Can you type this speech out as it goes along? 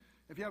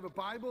If you have a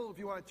Bible, if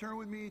you want to turn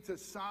with me to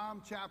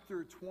Psalm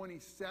chapter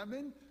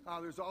 27,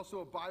 there's also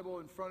a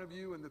Bible in front of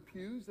you in the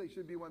pews. There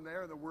should be one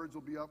there, and the words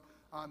will be up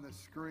on the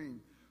screen.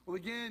 Well,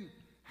 again,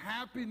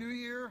 Happy New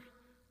Year.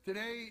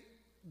 Today,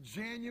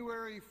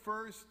 January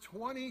 1st,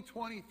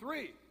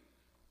 2023.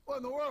 What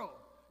in the world?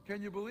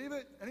 Can you believe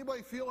it?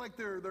 Anybody feel like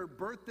their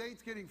birth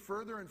date's getting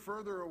further and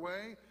further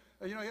away?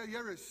 You know, you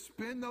ever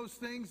spin those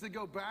things that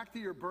go back to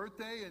your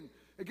birthday, and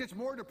it gets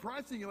more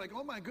depressing. You're like,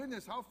 oh my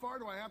goodness, how far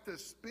do I have to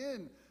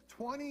spin?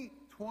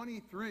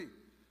 2023,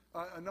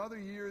 another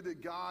year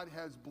that God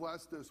has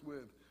blessed us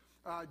with.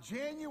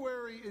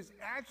 January is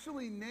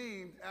actually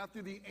named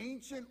after the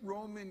ancient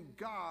Roman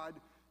god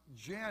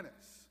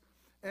Janus.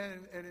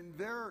 And in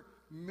their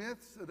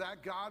myths,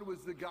 that god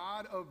was the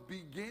god of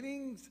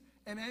beginnings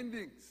and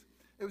endings.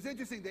 It was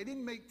interesting. They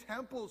didn't make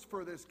temples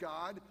for this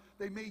god.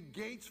 They made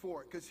gates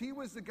for it because he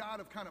was the god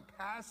of kind of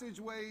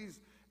passageways,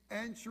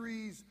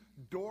 entries,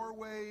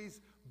 doorways,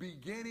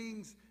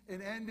 beginnings,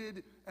 and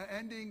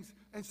endings.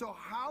 And so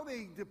how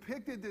they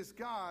depicted this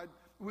god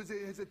was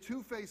as a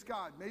two-faced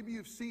god. Maybe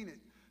you've seen it.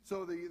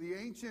 So the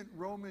ancient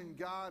Roman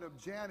god of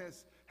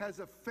Janus has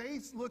a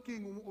face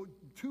looking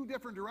two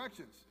different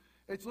directions.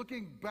 It's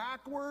looking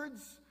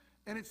backwards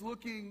and it's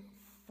looking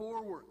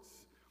forwards.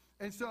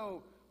 And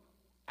so,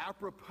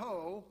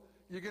 apropos,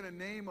 you're going to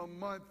name a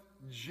month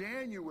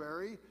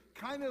January,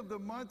 kind of the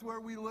month where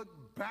we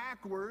look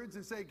backwards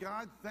and say,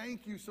 God,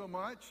 thank you so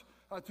much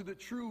to the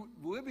true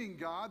living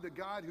God, the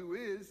God who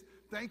is.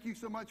 Thank you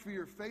so much for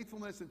your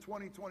faithfulness in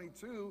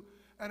 2022.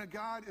 And it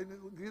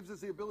gives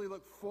us the ability to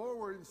look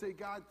forward and say,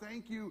 God,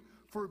 thank you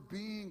for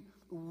being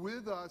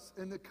with us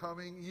in the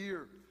coming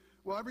year.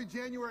 Well, every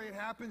January it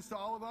happens to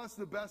all of us,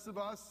 the best of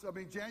us. I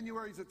mean,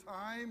 January is a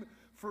time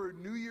for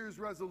New Year's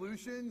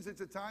resolutions.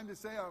 It's a time to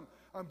say,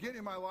 I'm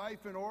getting my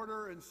life in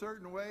order in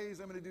certain ways.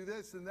 I'm going to do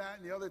this and that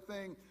and the other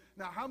thing.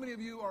 Now, how many of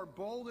you are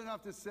bold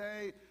enough to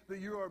say that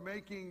you are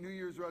making New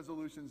Year's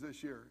resolutions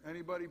this year?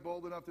 Anybody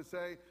bold enough to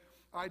say?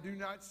 I do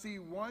not see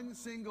one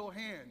single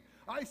hand.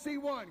 I see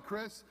one,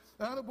 Chris.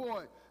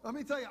 Attaboy. Let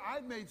me tell you,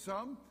 I've made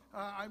some.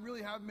 I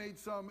really have made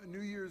some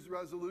New Year's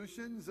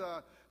resolutions.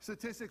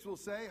 Statistics will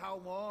say how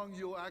long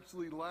you'll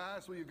actually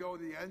last. Will you go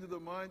to the end of the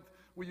month?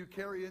 Will you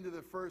carry into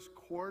the first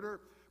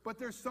quarter? But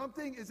there's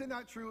something, is it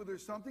not true?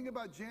 There's something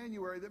about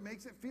January that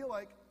makes it feel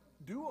like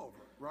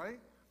do-over, right?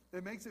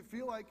 It makes it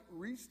feel like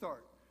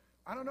restart.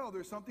 I don't know.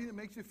 There's something that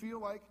makes you feel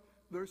like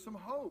there's some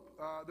hope.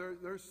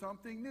 There's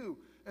something new.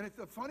 And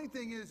the funny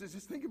thing is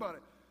just think about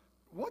it.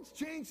 What's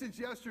changed since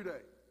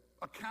yesterday?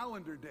 A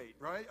calendar date,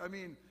 right? I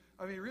mean,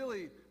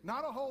 really,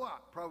 not a whole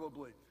lot,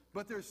 probably.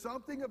 But there's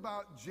something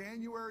about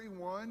January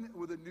 1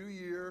 with a new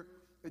year.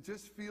 It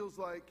just feels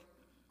like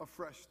a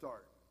fresh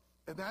start.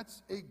 And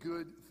that's a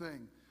good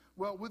thing.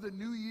 Well, with a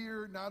new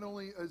year, not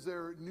only is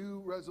there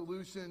new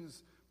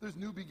resolutions, there's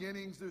new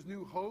beginnings, there's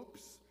new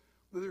hopes,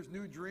 there's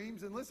new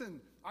dreams. And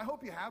listen, I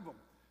hope you have them.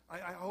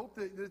 I hope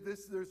that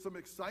there's some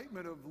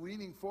excitement of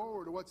leaning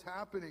forward to what's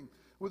happening.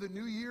 With a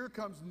new year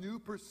comes new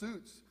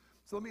pursuits.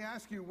 So let me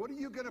ask you, what are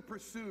you going to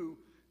pursue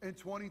in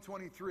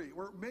 2023?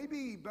 Or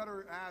maybe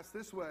better asked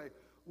this way,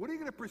 what are you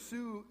going to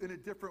pursue in a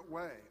different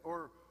way?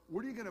 Or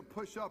what are you going to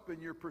push up in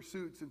your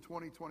pursuits in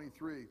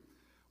 2023?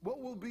 What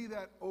will be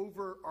that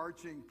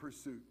overarching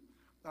pursuit?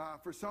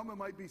 For some, it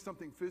might be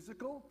something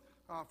physical.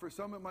 For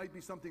some, it might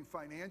be something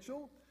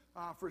financial.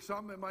 For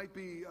some, it might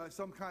be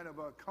some kind of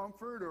a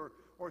comfort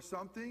or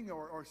something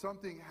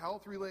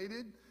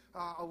health-related.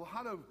 A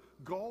lot of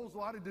goals, a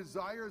lot of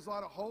desires, a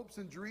lot of hopes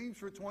and dreams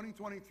for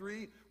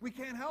 2023. We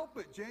can't help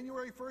it.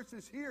 January 1st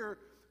is here.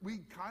 We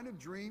kind of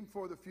dream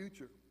for the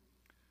future.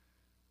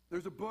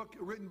 There's a book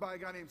written by a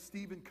guy named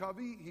Stephen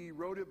Covey. He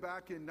wrote it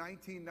back in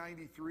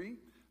 1993.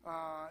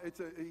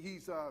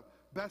 He's a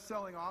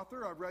best-selling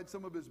author. I've read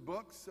some of his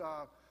books.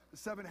 The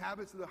 7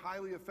 Habits of the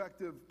Highly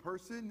Effective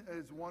Person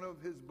is one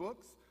of his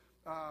books.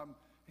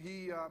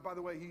 By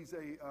the way, he's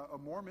a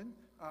Mormon.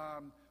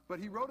 But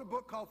he wrote a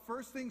book called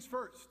First Things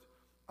First.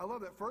 I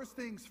love that. First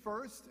Things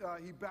First.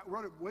 He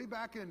wrote it way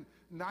back in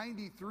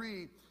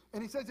 93.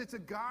 And he says it's a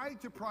guide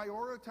to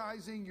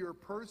prioritizing your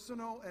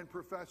personal and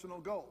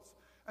professional goals.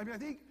 I mean, I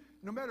think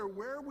no matter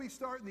where we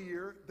start in the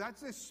year,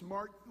 that's a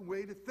smart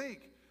way to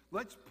think.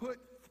 Let's put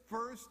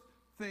first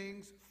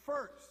things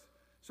first.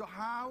 So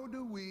how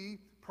do we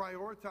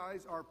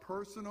prioritize our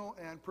personal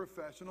and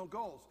professional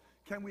goals?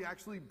 Can we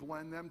actually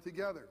blend them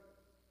together?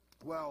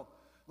 Well,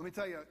 let me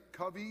tell you,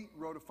 Covey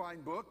wrote a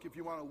fine book. If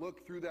you want to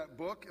look through that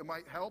book, it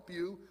might help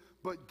you.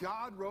 But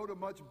God wrote a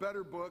much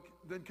better book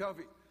than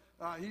Covey.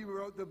 He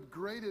wrote the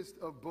greatest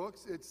of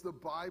books. It's the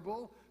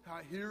Bible.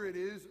 Here it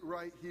is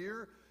right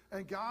here.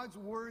 And God's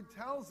word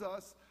tells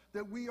us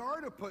that we are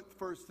to put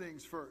first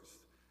things first.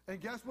 And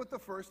guess what the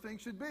first thing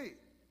should be?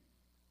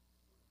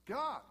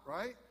 God,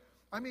 right?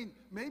 I mean,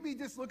 maybe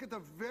just look at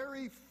the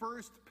very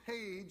first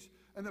page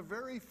and the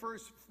very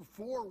first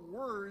 4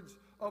 words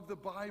of the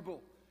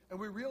Bible. And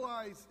we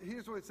realize,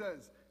 here's what it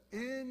says.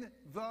 In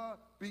the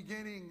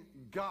beginning,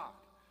 God.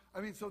 I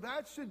mean, so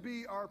that should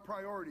be our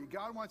priority.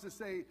 God wants to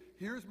say,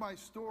 here's my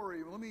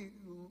story. Let me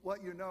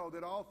let you know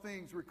that all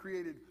things were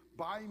created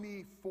by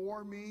me,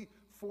 for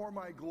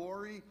my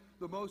glory.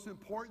 The most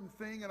important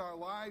thing in our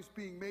lives,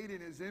 being made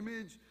in his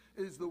image,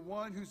 is the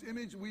one whose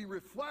image we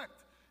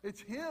reflect. It's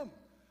him.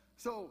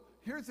 So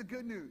here's the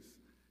good news.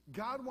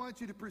 God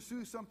wants you to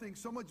pursue something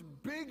so much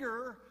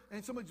bigger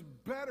and so much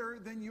better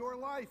than your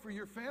life or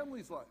your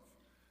family's life.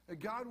 And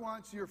God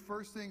wants your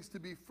first things to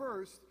be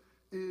first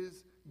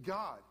is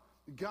God.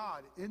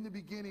 God, in the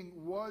beginning,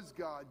 was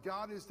God.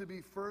 God is to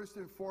be first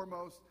and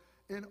foremost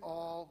in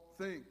all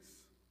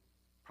things.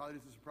 Probably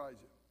doesn't surprise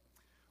you.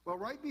 Well,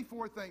 right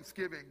before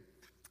Thanksgiving,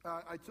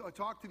 I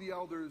talked to the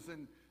elders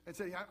and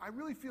said, I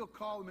really feel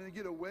called. I'm going to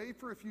get away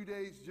for a few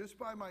days just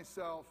by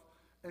myself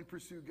and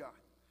pursue God.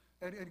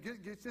 And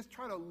just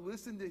try to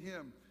listen to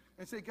him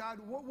and say, God,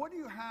 what do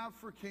you have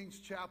for King's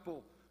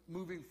Chapel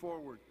moving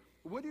forward?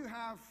 What do you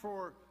have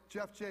for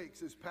Jeff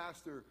Jakes as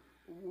pastor?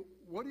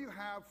 What do you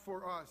have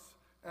for us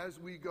as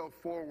we go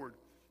forward?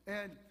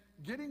 And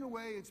getting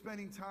away and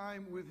spending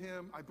time with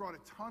him, I brought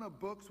a ton of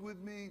books with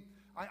me.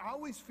 I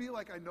always feel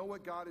like I know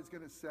what God is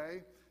going to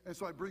say, and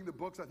so I bring the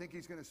books I think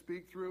he's going to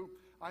speak through.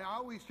 I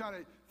always try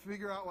to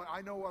figure out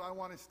I know what I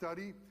want to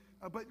study,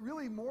 but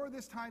really more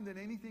this time than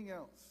anything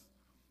else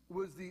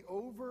was the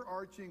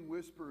overarching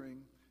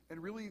whispering,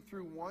 and really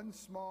through one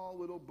small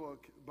little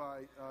book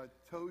by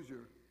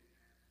Tozer.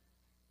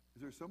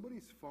 Is there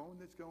somebody's phone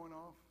that's going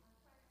off?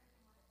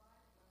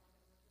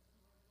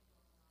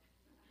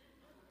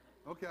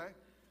 Okay.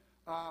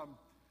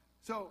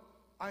 So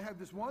I have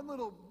this one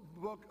little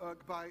book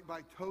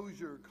by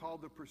Tozer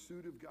called The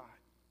Pursuit of God.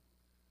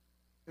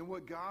 And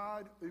what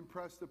God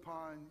impressed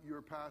upon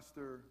your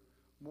pastor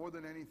more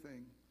than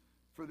anything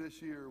for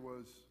this year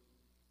was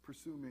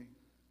pursue me.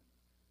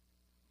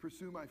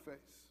 Pursue my face.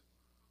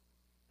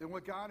 And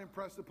what God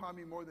impressed upon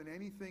me more than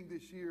anything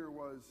this year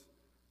was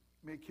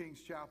make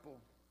King's Chapel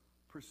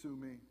pursue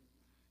me.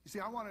 You see,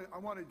 I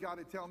wanted God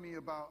to tell me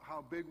about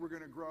how big we're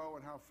going to grow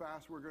and how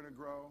fast we're going to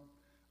grow.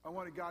 I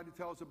wanted God to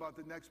tell us about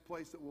the next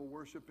place that we'll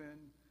worship in.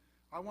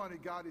 I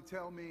wanted God to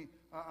tell me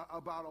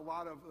about a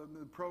lot of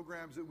the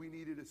programs that we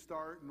needed to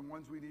start and the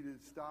ones we needed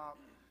to stop.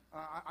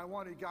 I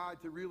wanted God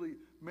to really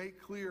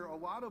make clear a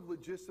lot of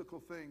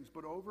logistical things,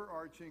 but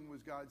overarching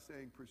was God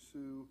saying,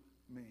 pursue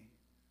me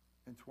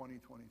in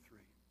 2023.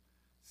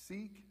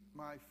 Seek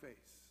my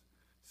face.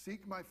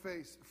 Seek my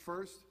face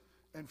first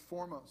and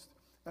foremost.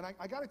 And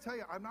I got to tell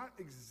you, I'm not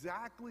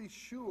exactly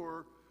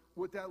sure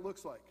what that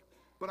looks like.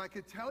 But I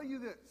could tell you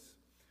this.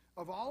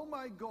 Of all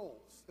my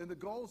goals, and the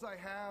goals I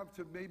have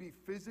to maybe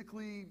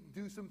physically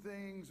do some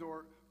things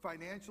or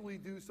financially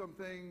do some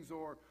things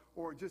or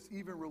just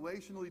even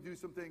relationally do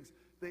some things,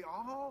 they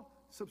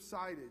all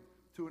subsided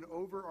to an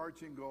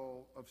overarching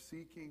goal of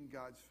seeking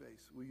God's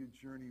face. Will you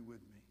journey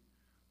with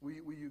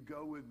me? Will you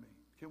go with me?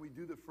 Can we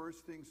do the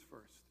first things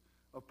first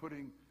of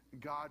putting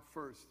God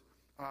first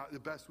the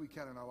best we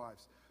can in our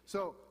lives?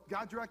 So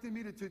God directed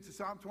me to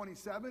Psalm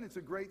 27. It's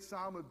a great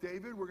Psalm of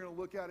David. We're going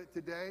to look at it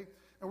today.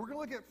 And we're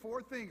going to look at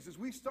four things. As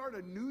we start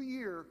a new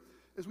year,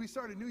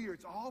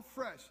 it's all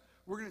fresh.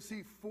 We're going to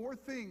see four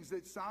things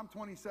that Psalm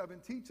 27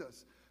 teach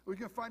us. We're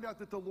going to find out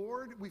that the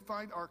Lord, we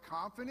find our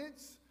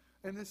confidence.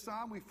 In this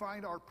psalm, we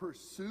find our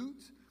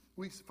pursuit.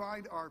 We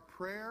find our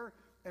prayer.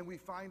 And we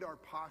find our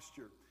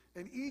posture.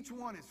 And each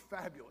one is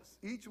fabulous.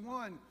 Each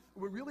one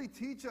will really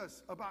teach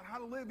us about how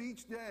to live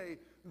each day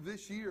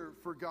this year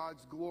for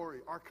God's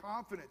glory. Our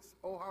confidence,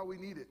 oh, how we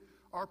need it.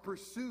 Our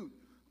pursuit,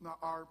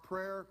 our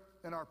prayer,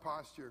 and our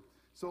posture.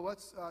 So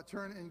let's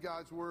turn in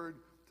God's Word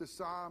to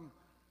Psalm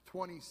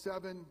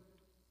 27,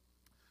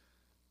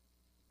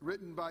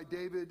 written by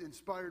David,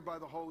 inspired by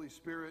the Holy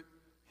Spirit.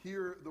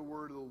 Hear the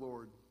word of the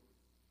Lord.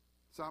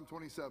 Psalm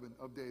 27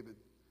 of David.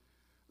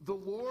 The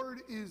Lord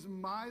is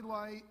my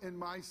light and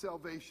my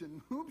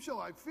salvation. Whom shall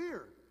I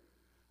fear?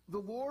 The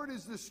Lord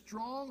is the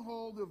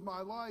stronghold of my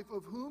life.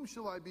 Of whom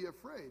shall I be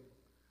afraid?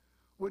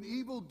 When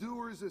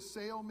evildoers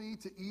assail me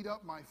to eat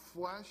up my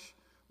flesh,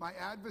 my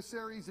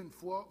adversaries and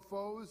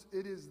foes,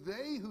 it is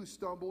they who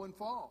stumble and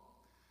fall.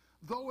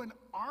 Though an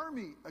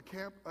army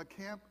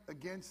encamp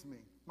against me,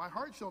 my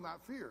heart shall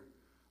not fear.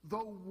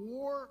 Though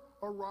war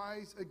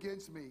arise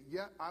against me,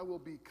 yet I will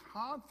be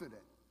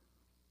confident.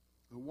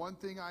 The one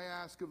thing I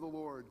ask of the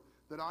Lord,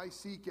 that I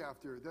seek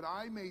after, that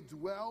I may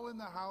dwell in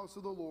the house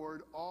of the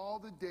Lord all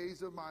the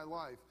days of my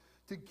life,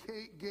 to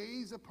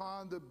gaze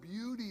upon the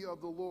beauty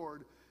of the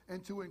Lord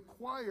and to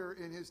inquire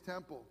in his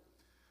temple.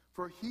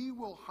 For he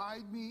will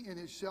hide me in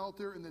his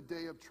shelter in the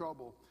day of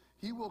trouble.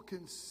 He will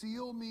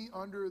conceal me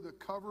under the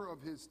cover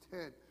of his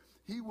tent.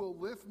 He will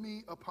lift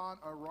me upon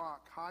a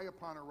rock, high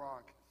upon a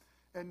rock.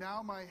 And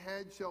now my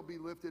head shall be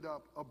lifted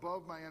up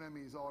above my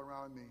enemies all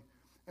around me.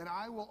 And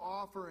I will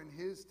offer in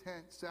his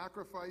tent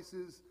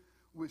sacrifices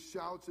with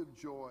shouts of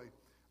joy.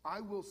 I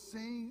will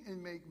sing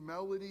and make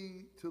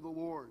melody to the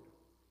Lord.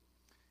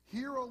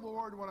 Hear, O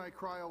Lord, when I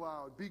cry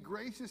aloud. Be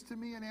gracious to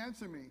me and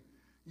answer me.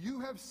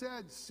 You have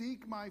said,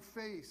 seek my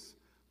face.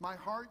 My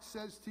heart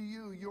says to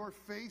you, your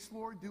face,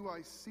 Lord, do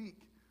I seek.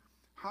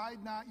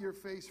 Hide not your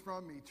face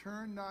from me.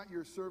 Turn not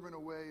your servant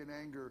away in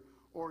anger,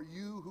 or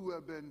you who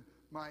have been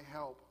my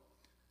help.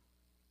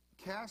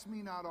 Cast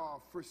me not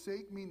off,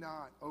 forsake me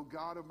not, O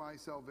God of my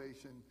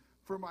salvation.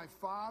 For my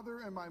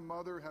father and my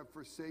mother have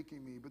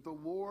forsaken me, but the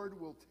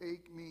Lord will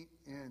take me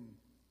in.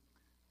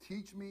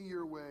 Teach me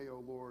your way,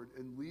 O Lord,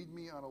 and lead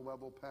me on a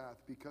level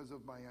path because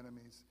of my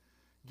enemies.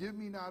 Give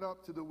me not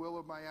up to the will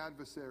of my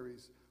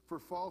adversaries, for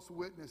false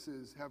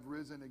witnesses have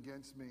risen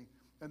against me,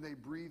 and they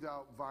breathe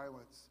out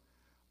violence.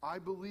 I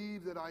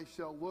believe that I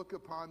shall look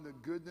upon the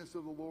goodness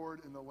of the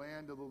Lord in the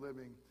land of the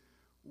living.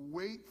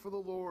 Wait for the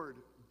Lord.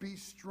 Be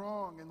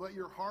strong, and let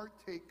your heart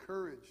take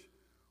courage.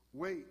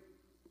 Wait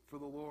for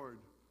the Lord.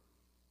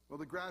 Well,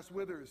 the grass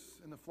withers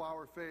and the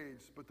flower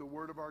fades, but the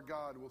word of our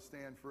God will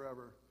stand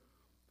forever.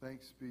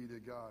 Thanks be to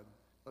God.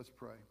 Let's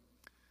pray.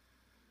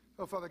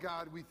 Oh, Father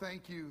God, we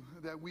thank you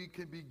that we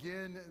can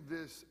begin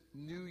this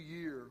new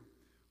year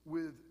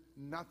with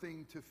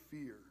nothing to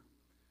fear.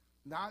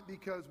 Not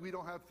because we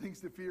don't have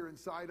things to fear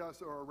inside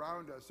us or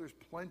around us. There's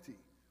plenty.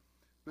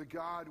 But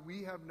God,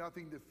 we have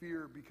nothing to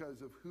fear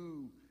because of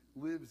who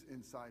lives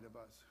inside of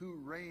us, who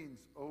reigns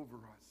over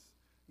us.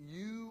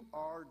 You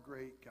are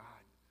great God,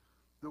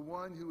 the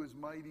one who is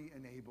mighty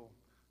and able,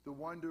 the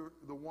one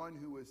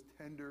who is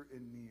tender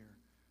and near.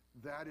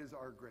 That is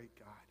our great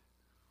God.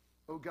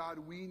 Oh God,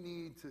 we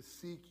need to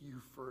seek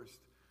you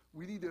first.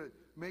 We need to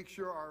make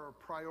sure our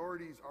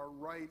priorities are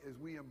right as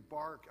we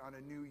embark on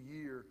a new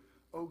year.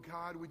 Oh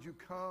God, would you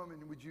come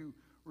and would you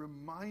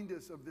remind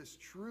us of this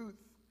truth?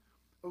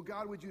 Oh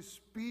God, would you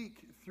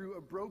speak through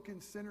a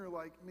broken sinner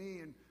like me,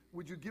 and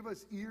would you give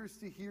us ears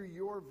to hear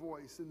your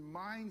voice and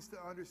minds to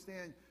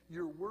understand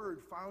your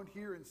word found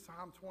here in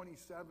Psalm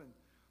 27?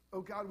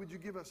 Oh God, would you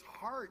give us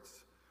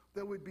hearts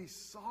that would be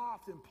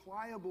soft and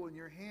pliable in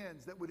your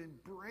hands, that would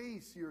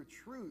embrace your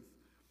truth?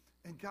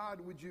 And God,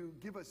 would you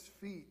give us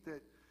feet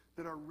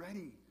that are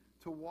ready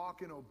to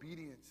walk in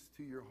obedience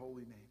to your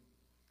holy name?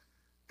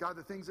 God,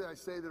 the things that I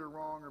say that are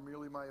wrong are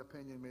merely my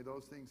opinion. May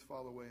those things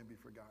fall away and be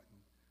forgotten.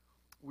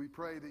 We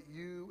pray that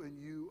you and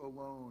you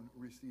alone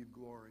receive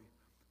glory.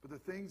 But the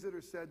things that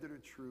are said that are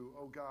true,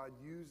 oh God,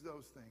 use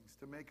those things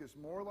to make us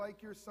more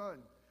like your Son.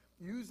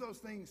 Use those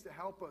things to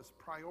help us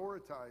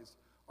prioritize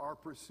our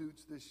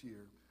pursuits this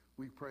year.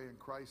 We pray in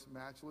Christ's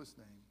matchless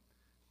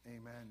name.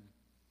 Amen.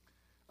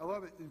 I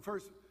love it. In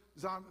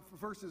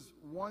verses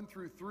 1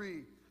 through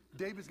 3,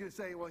 David's going to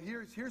say, well,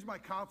 here's my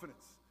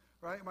confidence,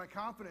 right? My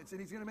confidence.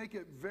 And he's going to make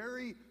it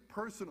very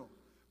personal.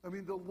 I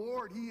mean, the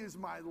Lord, he is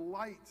my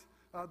light.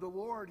 The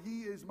Lord,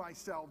 he is my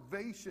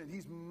salvation.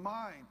 He's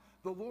mine.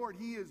 The Lord,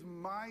 he is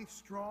my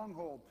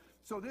stronghold.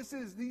 So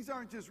these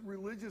aren't just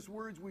religious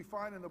words we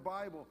find in the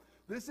Bible.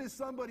 This is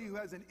somebody who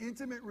has an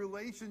intimate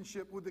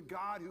relationship with the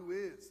God who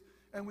is.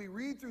 And we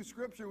read through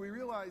Scripture, we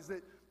realize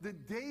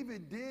that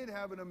David did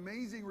have an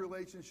amazing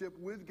relationship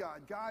with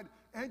God. God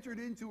entered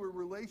into a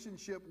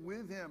relationship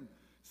with him,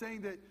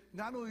 saying that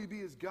not only be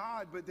his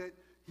God, but that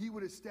he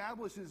would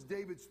establish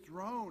David's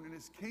throne and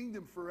his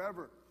kingdom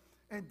forever.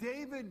 And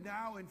David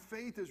now in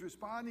faith is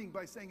responding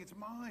by saying, it's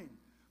mine.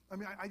 I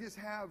mean, I just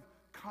have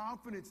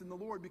confidence in the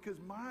Lord because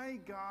my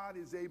God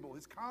is able.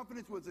 His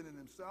confidence wasn't in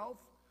himself.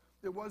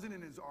 It wasn't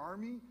in his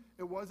army.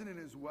 It wasn't in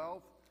his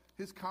wealth.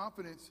 His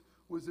confidence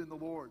was in the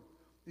Lord.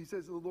 He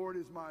says, the Lord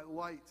is my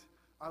light.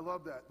 I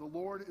love that. The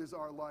Lord is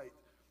our light.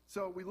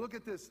 So we look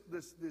at this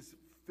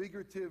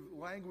figurative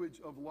language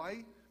of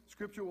light.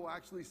 Scripture will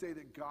actually say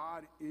that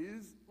God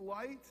is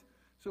light.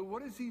 So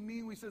what does he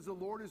mean when he says the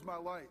Lord is my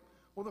light?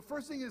 Well, the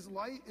first thing is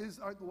light is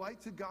our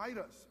light to guide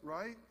us,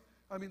 right?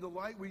 I mean, the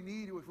light we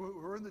need, if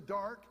we're in the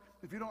dark,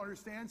 if you don't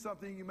understand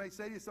something, you may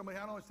say to somebody,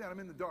 I don't understand, I'm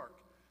in the dark.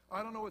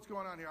 I don't know what's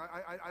going on here.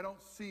 I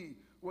don't see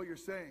what you're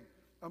saying.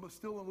 I'm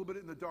still a little bit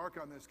in the dark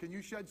on this. Can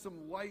you shed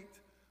some light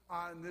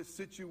on this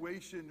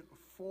situation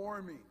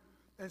for me?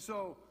 And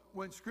so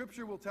when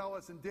Scripture will tell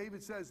us, and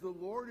David says, the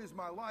Lord is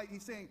my light,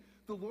 he's saying,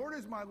 the Lord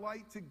is my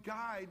light to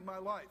guide my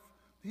life.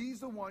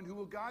 He's the one who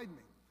will guide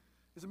me.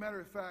 As a matter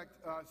of fact,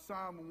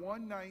 Psalm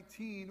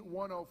 119,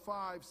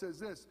 105 says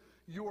this,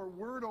 your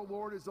word, O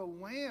Lord, is a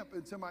lamp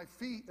unto my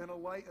feet and a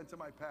light unto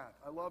my path.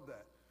 I love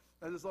that.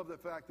 I just love the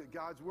fact that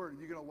God's word,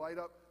 you're going to light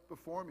up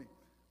before me.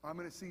 I'm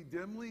going to see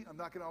dimly. I'm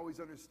not going to always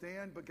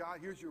understand. But God,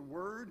 here's your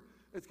word.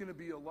 It's going to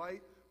be a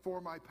light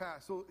for my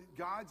path. So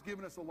God's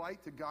given us a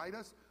light to guide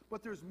us.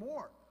 But there's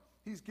more.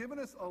 He's given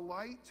us a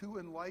light to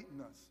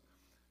enlighten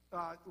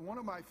us. One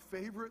of my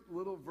favorite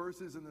little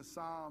verses in the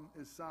Psalm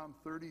is Psalm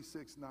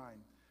 36:9.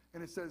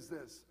 And it says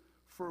this,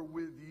 for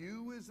with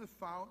you is the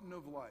fountain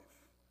of life.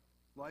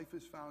 Life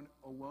is found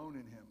alone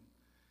in him.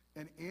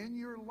 And in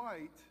your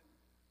light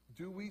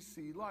do we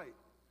see light.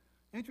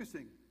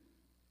 Interesting.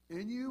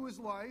 In you is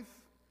life,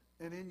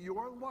 and in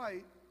your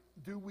light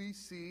do we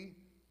see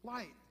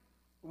light.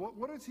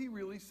 What is he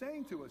really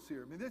saying to us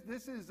here? I mean,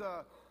 this is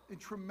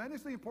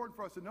tremendously important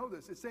for us to know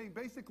this. It's saying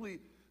basically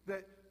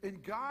that in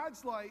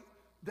God's light,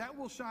 that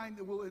will shine,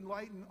 that will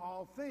enlighten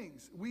all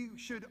things. We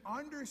should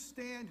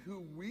understand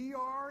who we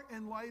are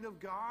in light of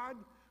God.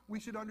 We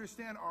should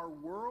understand our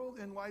world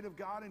in light of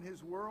God and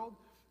his world.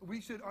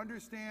 We should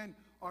understand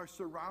our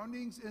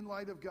surroundings in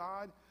light of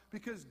God,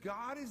 because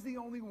God is the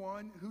only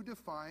one who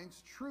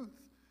defines truth.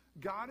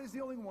 God is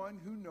the only one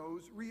who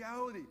knows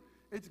reality.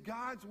 It's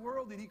God's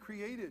world that he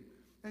created.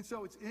 And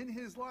so it's in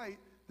his light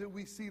that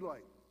we see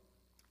light.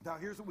 Now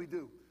here's what we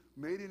do.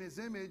 Made in his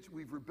image,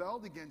 we've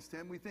rebelled against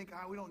him. We think,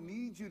 we don't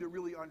need you to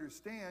really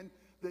understand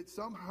that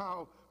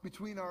somehow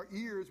between our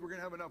ears we're going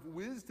to have enough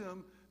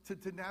wisdom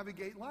to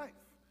navigate life.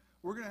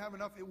 We're going to have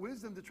enough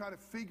wisdom to try to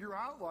figure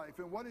out life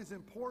and what is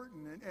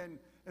important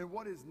and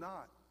what is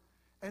not.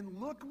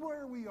 And look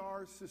where we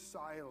are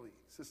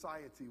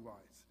society-wise,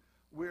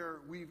 where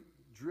we've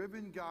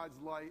driven God's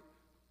light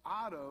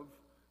out of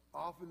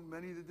often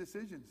many of the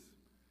decisions.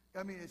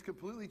 I mean, it's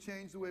completely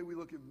changed the way we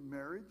look at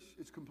marriage.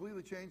 It's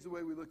completely changed the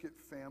way we look at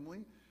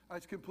family.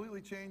 It's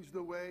completely changed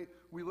the way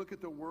we look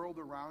at the world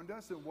around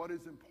us and what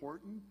is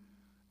important.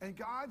 And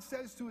God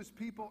says to his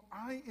people,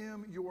 I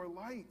am your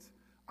light.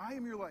 I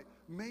am your light.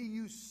 May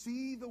you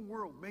see the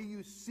world. May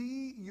you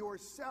see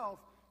yourself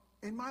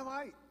in my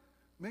light.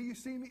 May you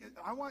see me.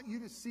 I want you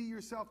to see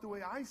yourself the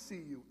way I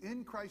see you,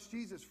 in Christ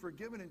Jesus,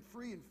 forgiven and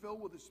free and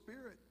filled with the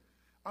Spirit.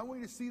 I want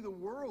you to see the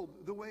world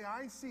the way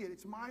I see it.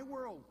 It's my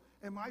world,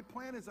 and my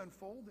plan is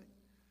unfolding.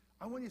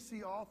 I want you to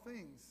see all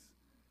things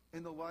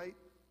in the light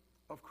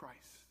of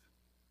Christ.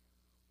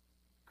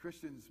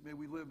 Christians, may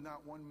we live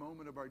not one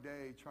moment of our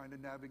day trying to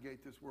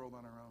navigate this world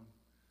on our own.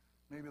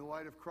 May the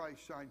light of Christ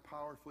shine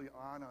powerfully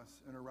on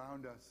us and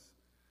around us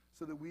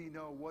so that we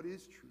know what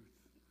is truth,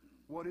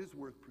 what is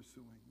worth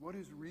pursuing, what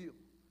is real.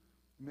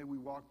 May we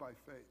walk by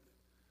faith.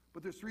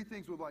 But there's three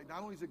things with light.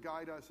 Not only does it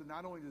guide us, and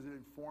not only does it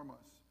inform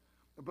us,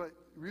 but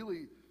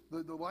really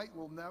the light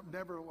will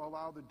never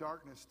allow the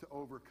darkness to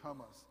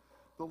overcome us.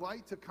 The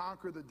light to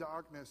conquer the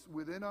darkness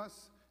within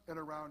us and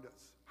around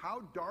us.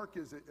 How dark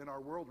is it in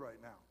our world right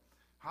now?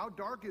 How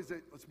dark is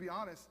it, let's be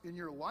honest, in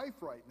your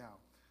life right now?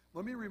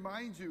 Let me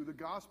remind you the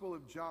Gospel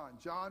of John.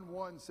 John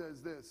 1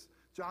 says this.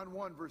 John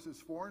 1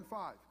 verses 4 and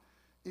 5.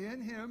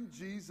 In him,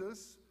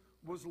 Jesus,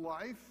 was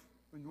life.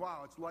 And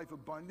wow, it's life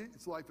abundant.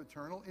 It's life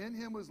eternal. In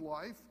him was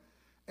life.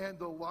 And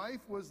the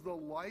life was the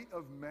light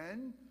of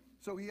men.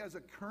 So he has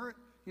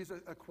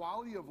a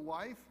quality of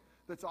life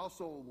that's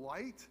also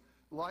light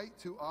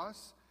to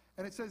us.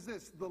 And it says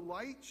this, the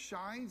light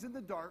shines in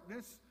the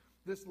darkness.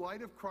 This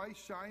light of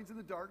Christ shines in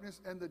the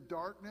darkness, and the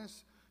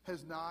darkness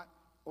has not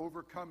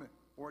overcome it,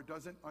 or it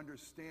doesn't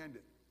understand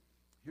it.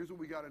 Here's what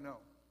we got to know.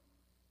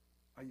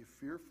 Are you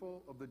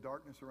fearful of the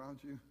darkness around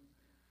you?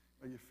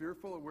 Are you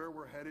fearful of where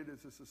we're headed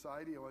as a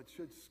society? Well, it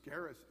should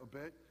scare us a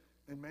bit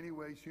in many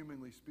ways,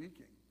 humanly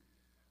speaking.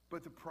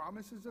 But the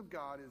promises of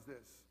God is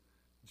this.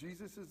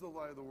 Jesus is the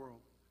light of the world,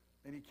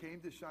 and he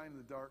came to shine in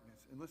the darkness.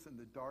 And listen,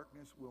 the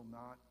darkness will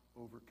not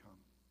overcome.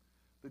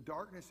 The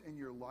darkness in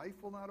your life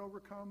will not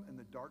overcome, and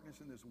the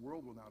darkness in this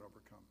world will not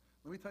overcome.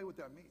 Let me tell you what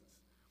that means.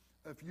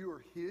 If you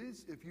are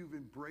his, if you've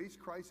embraced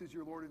Christ as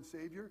your Lord and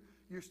Savior,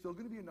 you're still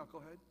going to be a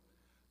knucklehead.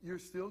 You're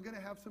still going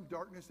to have some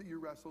darkness that you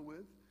wrestle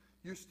with.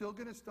 You're still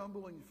going to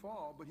stumble and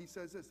fall, but he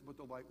says this, but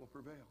the light will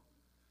prevail.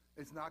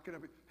 It's not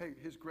going to be, hey,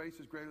 his grace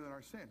is greater than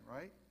our sin,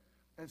 right?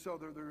 And so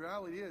the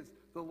reality is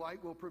the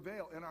light will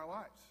prevail in our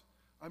lives.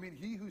 I mean,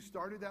 he who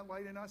started that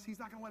light in us, he's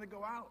not going to let it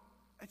go out.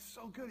 It's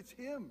so good. It's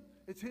him.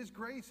 It's his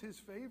grace, his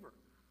favor.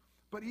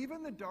 But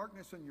even the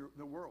darkness in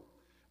the world,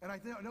 and I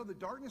know the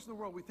darkness in the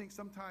world, we think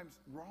sometimes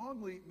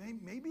wrongly,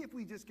 maybe if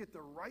we just get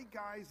the right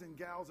guys and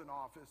gals in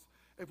office,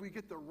 if we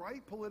get the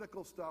right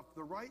political stuff,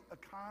 the right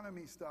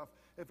economy stuff,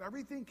 if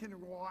everything can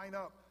line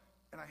up,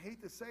 and I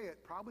hate to say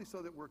it, probably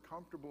so that we're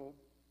comfortable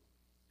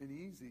and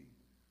easy,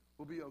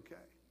 we'll be okay.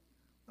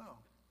 No.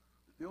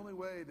 The only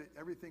way that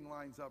everything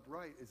lines up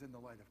right is in the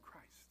light of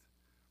Christ.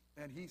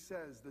 And he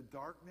says the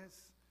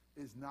darkness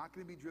is not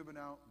going to be driven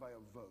out by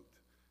a vote.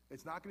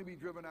 It's not going to be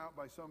driven out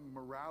by some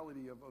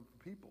morality of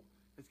people.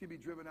 It's going to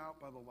be driven out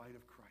by the light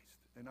of Christ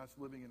and us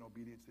living in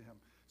obedience to him.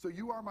 So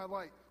you are my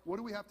light. What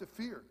do we have to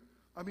fear?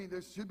 I mean,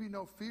 there should be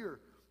no fear.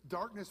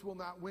 Darkness will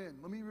not win.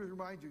 Let me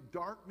remind you,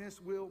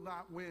 darkness will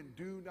not win.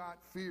 Do not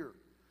fear.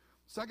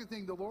 Second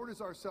thing, the Lord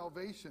is our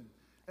salvation.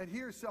 And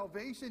here,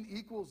 salvation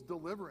equals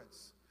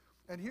deliverance.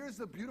 And here's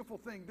the beautiful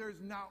thing. There's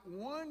not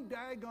one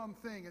daggum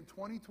thing in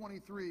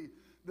 2023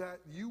 that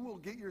you will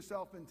get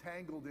yourself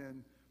entangled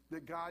in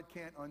that God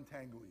can't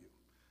untangle you.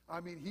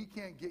 I mean, he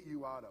can't get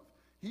you out of.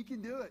 He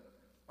can do it.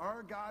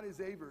 Our God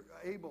is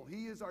able.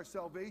 He is our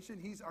salvation.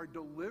 He's our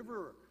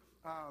deliverer.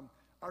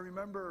 I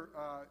remember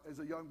as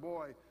a young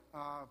boy,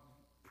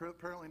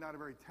 apparently not a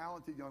very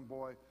talented young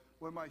boy,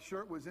 when my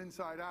shirt was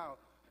inside out,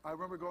 I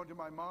remember going to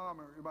my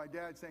mom or my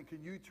dad saying,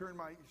 can you turn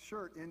my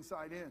shirt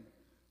inside in?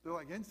 They're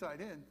like,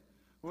 inside in?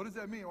 What does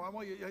that mean? Well, I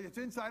want you, it's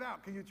inside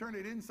out. Can you turn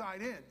it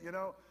inside in? You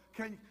know,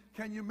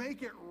 can you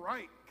make it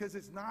right? Because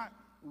it's not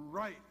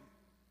right.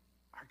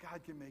 Our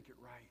God can make it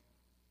right.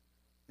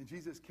 And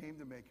Jesus came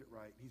to make it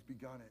right. He's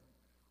begun it.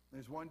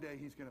 There's one day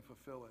he's going to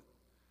fulfill it.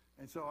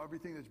 And so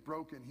everything that's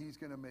broken, he's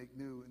going to make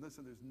new. And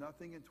listen, there's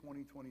nothing in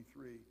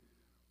 2023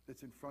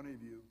 that's in front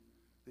of you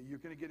that you're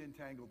going to get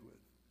entangled with,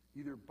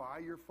 either by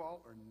your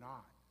fault or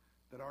not.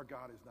 that our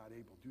God is not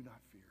able. Do not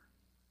fear.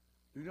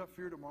 Do not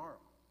fear tomorrow.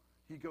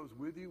 He goes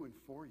with you and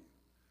for you.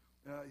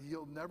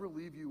 He'll never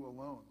leave you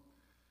alone.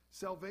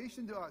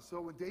 Salvation to us.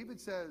 So when David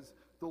says,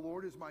 the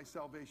Lord is my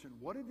salvation,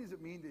 what does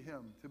it mean to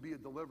him to be a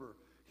deliverer?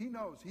 He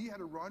knows he had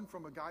to run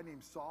from a guy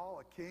named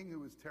Saul, a king who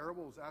was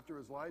terrible, was after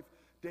his life.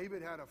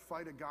 David had to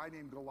fight a guy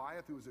named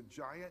Goliath who was a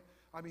giant.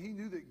 I mean, he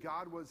knew that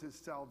God was his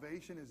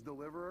salvation, his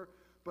deliverer.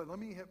 But let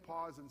me hit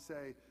pause and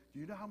say, do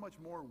you know how much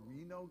more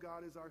we know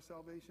God is our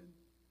salvation?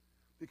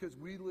 Because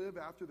we live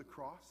after the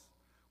cross.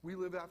 We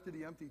live after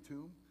the empty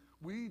tomb.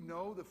 We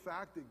know the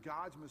fact that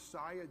God's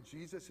Messiah,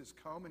 Jesus, has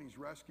come and he's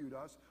rescued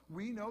us.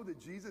 We know that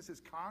Jesus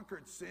has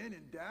conquered sin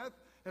and death,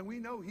 and we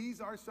know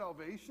he's our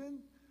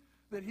salvation,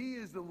 that he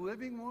is the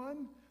living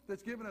one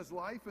that's given us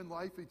life and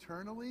life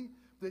eternally,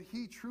 that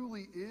he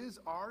truly is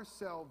our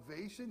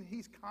salvation.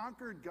 He's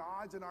conquered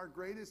God's and our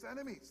greatest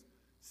enemies,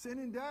 sin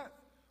and death.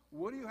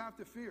 What do you have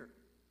to fear?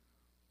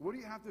 What do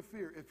you have to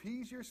fear? If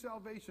he's your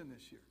salvation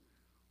this year,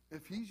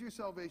 if he's your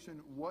salvation,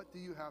 what do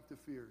you have to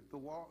fear? The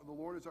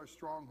Lord is our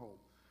stronghold.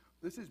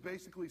 This is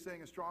basically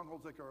saying a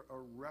stronghold is like a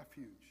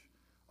refuge,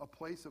 a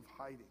place of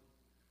hiding.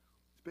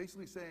 It's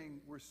basically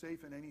saying we're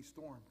safe in any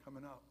storm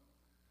coming up.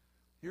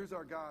 Here's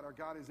our God. Our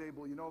God is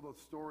able. You know the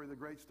story, the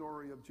great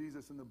story of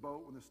Jesus in the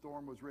boat when the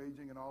storm was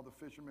raging and all the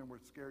fishermen were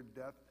scared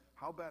to death.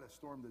 How bad a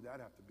storm did that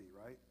have to be,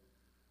 right?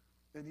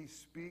 And he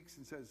speaks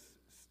and says,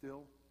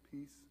 still,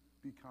 peace,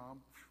 be calm.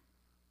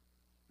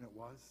 And it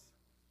was.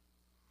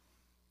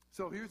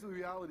 So here's the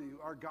reality.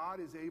 Our God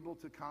is able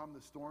to calm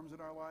the storms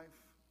in our life.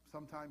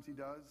 Sometimes he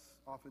does.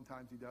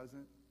 Oftentimes he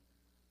doesn't.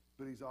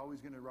 But he's always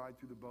going to ride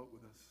through the boat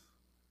with us.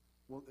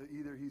 Well,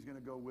 either he's going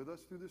to go with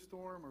us through the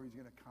storm or he's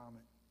going to calm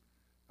it.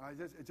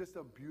 It's just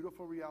a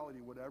beautiful reality.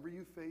 Whatever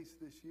you face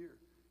this year,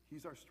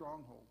 he's our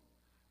stronghold.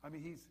 I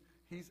mean,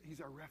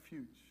 he's our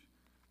refuge.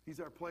 He's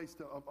our place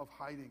of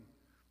hiding.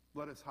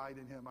 Let us hide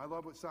in him. I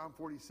love what Psalm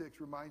 46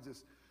 reminds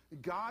us.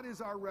 God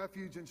is our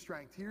refuge and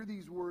strength. Hear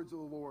these words of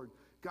the Lord.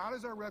 God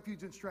is our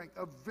refuge and strength,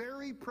 a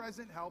very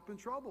present help in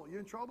trouble. You're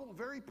in trouble?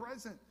 Very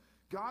present.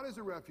 God is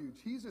a refuge.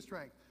 He's a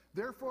strength.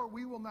 Therefore,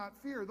 we will not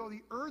fear, though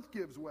the earth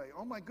gives way.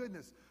 Oh, my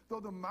goodness. Though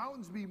the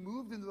mountains be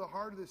moved into the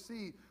heart of the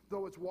sea,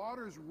 though its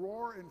waters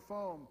roar and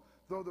foam,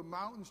 though the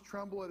mountains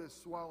tremble at its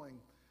swelling,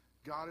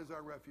 God is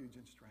our refuge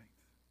and strength.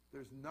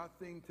 There's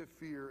nothing to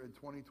fear in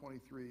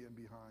 2023 and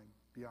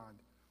beyond.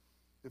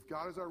 If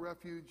God is our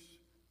refuge,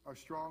 our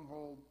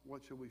stronghold,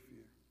 what shall we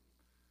fear?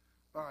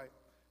 All right.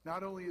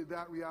 Not only is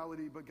that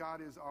reality, but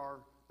God is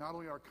not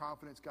only our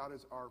confidence, God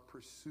is our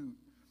pursuit.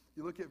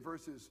 You look at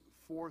verses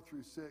 4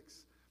 through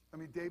 6. I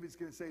mean, David's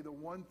going to say, the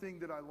one thing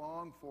that I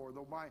long for,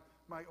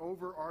 my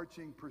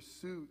overarching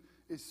pursuit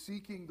is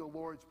seeking the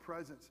Lord's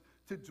presence,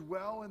 to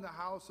dwell in the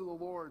house of the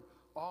Lord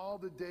all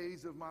the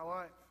days of my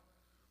life.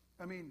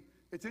 I mean,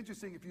 it's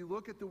interesting. If you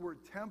look at the word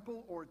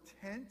temple or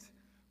tent,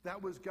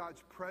 that was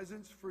God's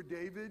presence for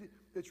David.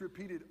 It's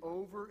repeated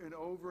over and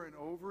over and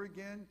over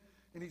again.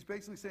 And he's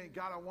basically saying,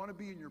 God, I want to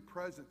be in your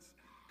presence,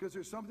 because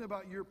there's something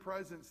about your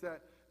presence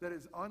that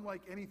is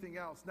unlike anything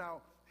else.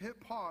 Now, hit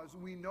pause.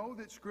 We know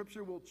that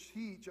Scripture will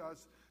teach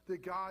us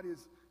that God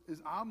is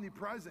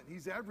omnipresent.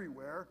 He's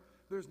everywhere.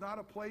 There's not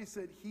a place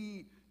that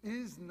he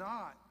is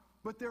not.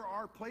 But there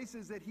are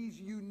places that he's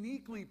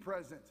uniquely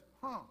present.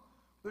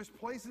 There's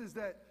places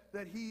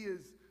that he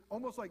is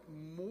almost like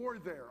more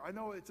there. I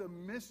know it's a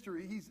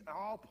mystery. He's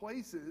all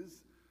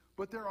places.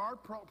 But there are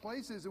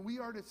places, and we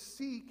are to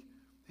seek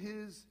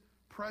his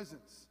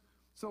presence.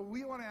 So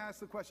we want to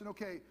ask the question,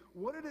 okay,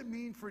 what did it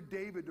mean for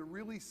David to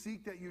really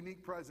seek that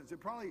unique presence?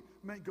 It probably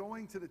meant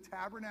going to the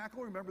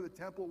tabernacle. Remember, the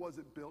temple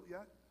wasn't built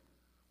yet.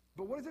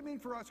 But what does it mean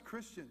for us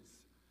Christians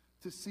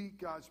to seek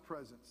God's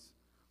presence?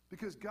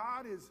 Because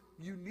God is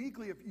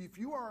uniquely, if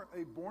you are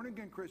a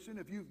born-again Christian,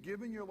 if you've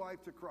given your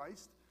life to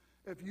Christ,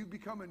 if you've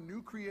become a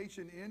new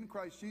creation in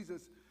Christ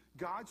Jesus,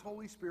 God's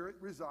Holy Spirit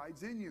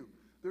resides in you.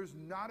 There's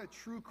not a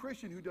true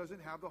Christian who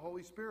doesn't have the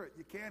Holy Spirit.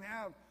 You can't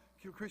have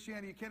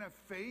Christianity, you can't have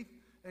faith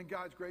and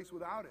God's grace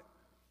without it.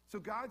 So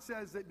God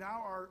says that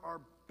now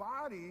our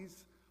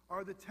bodies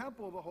are the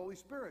temple of the Holy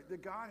Spirit,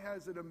 that God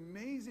has an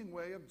amazing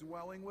way of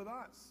dwelling with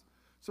us.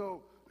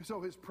 So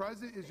his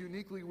presence is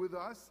uniquely with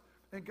us,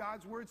 and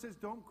God's word says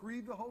don't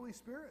grieve the Holy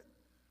Spirit.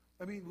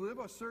 I mean, live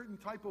a certain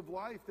type of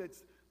life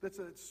that's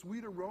a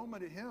sweet aroma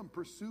to him.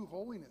 Pursue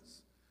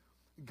holiness.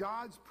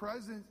 God's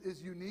presence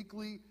is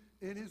uniquely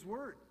in his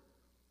word.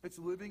 It's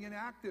living and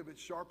active.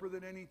 It's sharper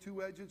than any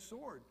two-edged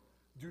sword.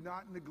 Do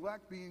not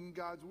neglect being in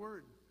God's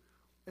word.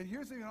 And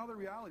here's another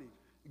reality.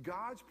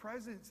 God's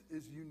presence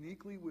is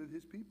uniquely with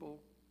his people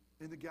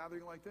in the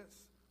gathering like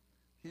this.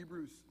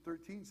 Hebrews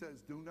 13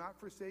 says, do not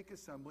forsake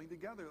assembling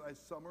together, as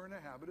some are in a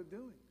habit of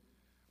doing.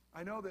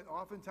 I know that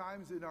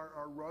oftentimes in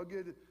our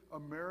rugged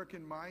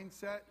American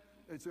mindset,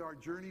 it's our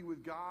journey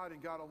with God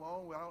and God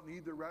alone. I don't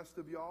need the rest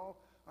of y'all.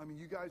 I mean,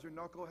 you guys are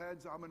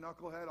knuckleheads. I'm a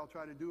knucklehead. I'll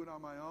try to do it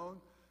on my own.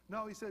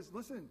 No, he says,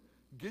 listen,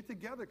 get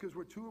together, because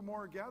where two or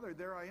more are gathered,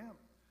 there I am.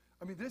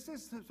 I mean, this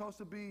is supposed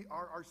to be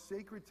our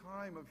sacred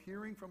time of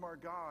hearing from our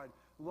God,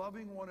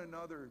 loving one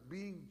another,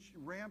 being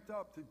ramped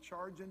up to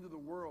charge into the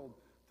world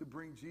to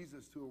bring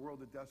Jesus to a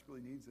world that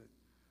desperately needs it.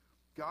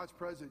 God's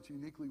presence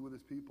uniquely with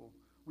his people.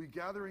 We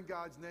gather in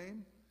God's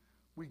name.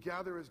 We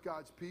gather as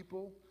God's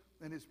people,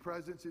 and his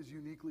presence is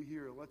uniquely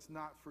here. Let's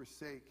not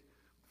forsake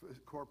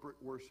corporate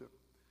worship.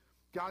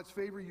 God's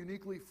favor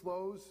uniquely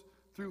flows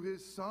through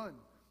his Son.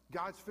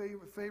 God's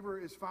favor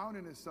is found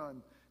in his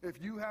Son.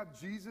 If you have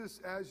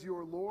Jesus as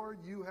your Lord,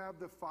 you have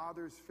the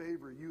Father's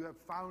favor. You have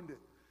found it.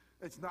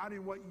 It's not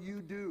in what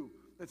you do.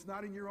 It's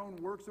not in your own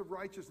works of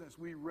righteousness.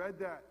 We read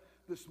that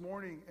this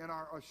morning in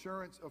our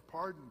assurance of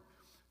pardon.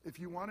 If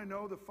you want to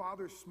know the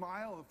Father's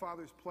smile, the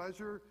Father's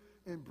pleasure,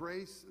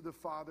 embrace the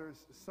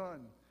Father's Son.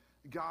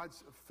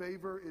 God's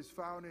favor is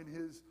found in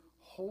his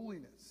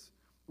holiness.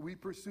 We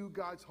pursue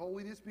God's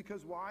holiness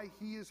because why?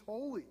 He is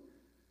holy.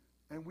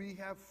 And we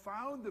have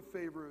found the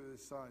favor of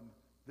his Son.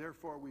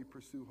 Therefore, we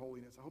pursue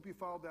holiness. I hope you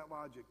followed that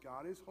logic.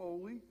 God is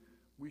holy.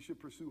 We should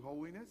pursue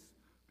holiness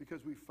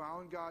because we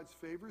found God's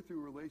favor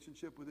through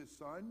relationship with his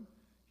Son.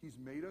 He's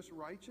made us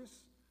righteous.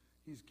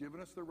 He's given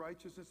us the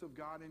righteousness of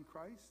God in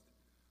Christ.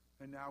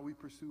 And now we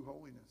pursue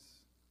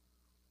holiness.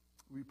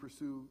 We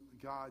pursue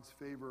God's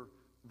favor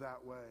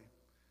that way.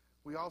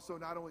 We also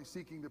not only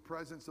seeking the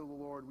presence of the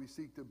Lord, we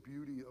seek the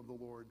beauty of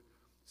the Lord.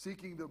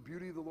 Seeking the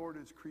beauty of the Lord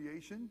is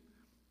creation.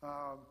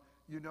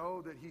 You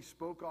know that he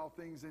spoke all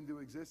things into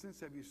existence.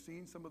 Have you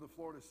seen some of the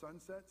Florida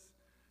sunsets?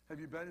 Have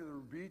you been to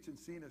the beach and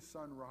seen a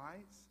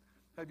sunrise?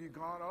 Have you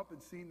gone up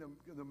and seen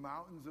the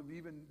mountains of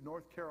even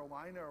North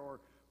Carolina or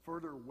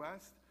further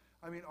west?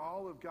 I mean,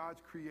 all of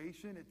God's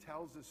creation, it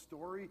tells a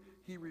story.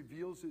 He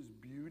reveals his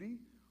beauty.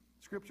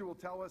 Scripture will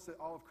tell us that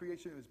all of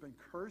creation has been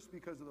cursed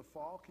because of the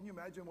fall. Can you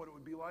imagine what it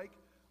would be like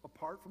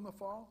apart from the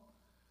fall?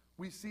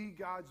 We see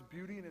God's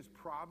beauty in his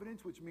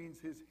providence, which means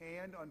his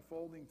hand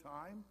unfolding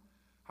time.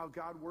 How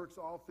God works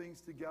all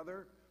things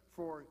together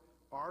for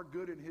our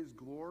good and his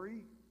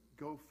glory.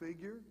 Go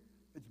figure.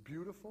 It's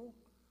beautiful.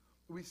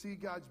 We see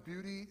God's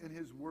beauty in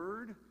his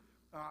word.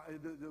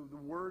 The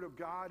word of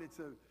God,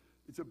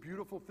 it's a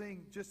beautiful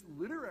thing, just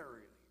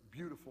literally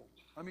beautiful.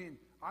 I mean,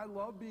 I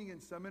love being in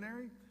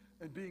seminary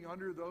and being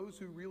under those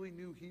who really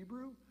knew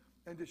Hebrew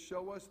and to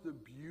show us the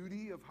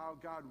beauty of how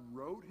God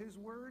wrote his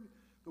word,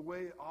 the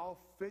way it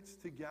all fits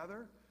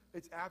together.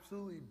 It's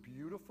absolutely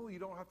beautiful. You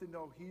don't have to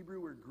know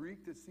Hebrew or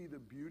Greek to see the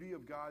beauty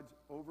of God's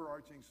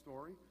overarching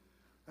story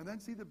and then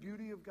see the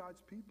beauty of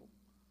God's people.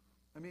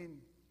 I mean,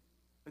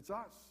 it's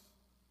us.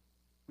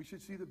 We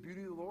should see the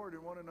beauty of the Lord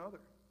in one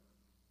another,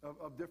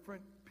 of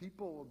different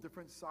people, of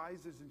different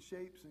sizes and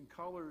shapes and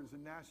colors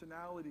and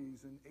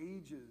nationalities and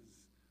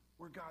ages.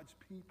 We're God's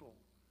people.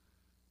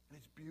 And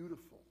it's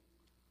beautiful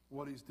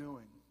what he's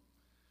doing.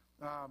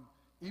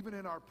 Even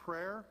in our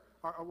prayer,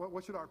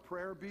 what should our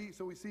prayer be?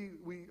 So we see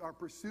our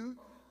pursuit.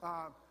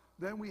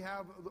 Then we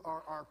have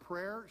our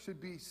prayer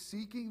should be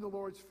seeking the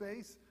Lord's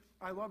face.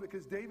 I love it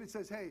because David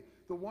says, hey,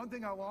 the one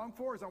thing I long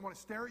for is I want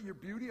to stare at your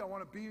beauty. I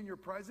want to be in your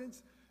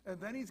presence. And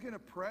then he's going to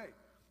pray.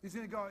 He's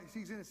going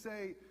to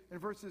say in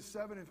verses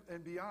 7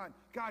 and beyond,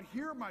 God,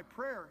 hear my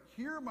prayer.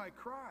 Hear my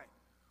cry.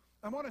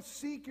 I want to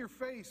seek your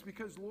face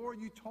because, Lord,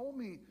 you told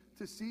me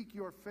to seek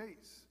your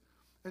face.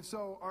 And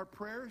so our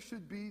prayer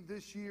should be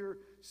this year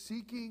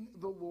seeking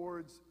the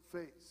Lord's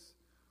face.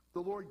 The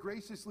Lord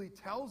graciously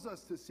tells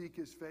us to seek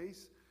his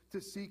face,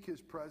 to seek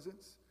his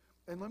presence.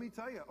 And let me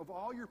tell you, of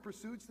all your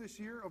pursuits this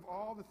year, of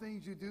all the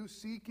things you do,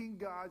 seeking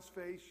God's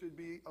face should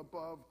be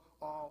above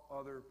all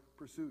other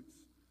pursuits.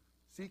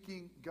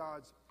 Seeking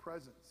God's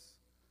presence,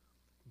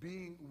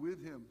 being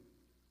with him,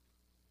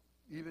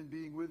 even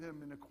being with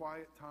him in a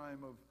quiet time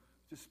of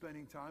just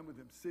spending time with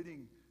him,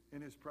 sitting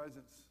in his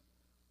presence,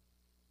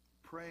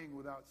 praying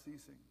without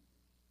ceasing,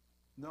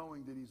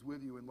 knowing that he's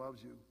with you and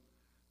loves you.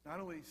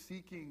 Not only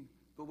seeking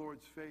the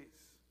Lord's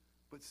face,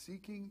 but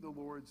seeking the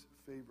Lord's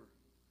favor.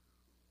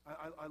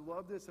 I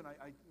love this, and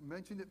I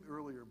mentioned it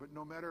earlier, but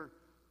no matter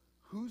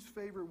whose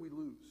favor we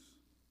lose,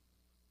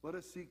 let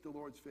us seek the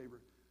Lord's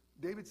favor.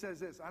 David says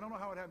this, I don't know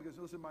how it happened, because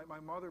listen, my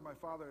mother, my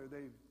father,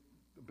 they've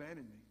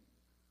abandoned me.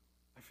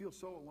 I feel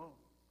so alone.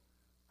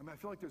 I mean, I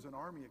feel like there's an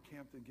army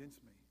encamped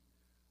against me.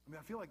 I mean,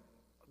 I feel like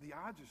the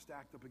odds are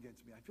stacked up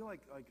against me. I feel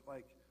like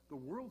the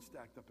world's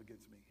stacked up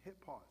against me. Hit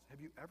pause.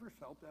 Have you ever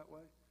felt that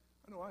way?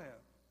 I know I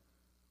have.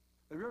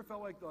 Have you ever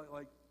felt like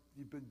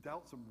you've been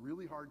dealt some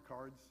really hard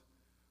cards,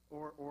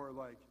 or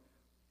like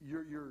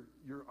you're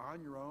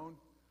on your own,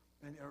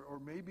 or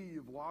maybe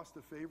you've lost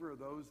the favor of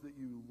those that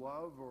you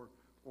love,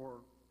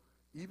 or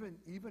even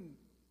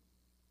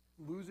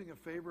losing a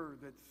favor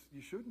that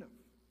you shouldn't have.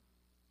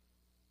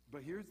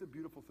 But here's the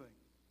beautiful thing.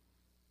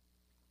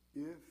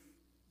 If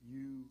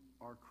you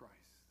are Christ,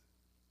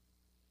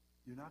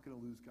 you're not going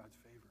to lose God's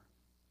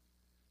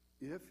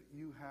favor. If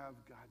you have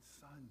God's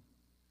Son,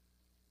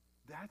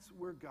 that's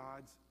where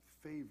God's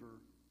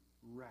favor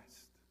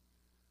rests.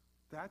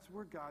 That's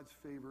where God's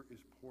favor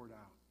is poured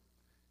out.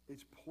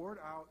 It's poured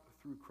out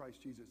through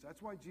Christ Jesus.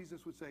 That's why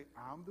Jesus would say,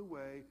 I'm the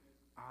way,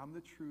 I'm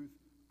the truth,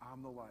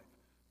 I'm the life.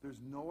 There's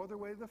no other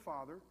way to the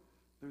Father.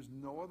 There's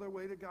no other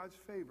way to God's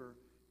favor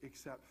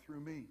except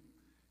through me.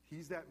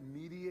 He's that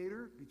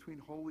mediator between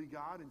holy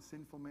God and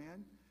sinful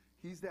man.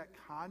 He's that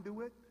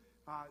conduit.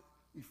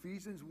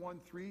 Ephesians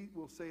 1:3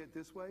 will say it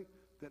this way,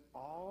 that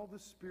all the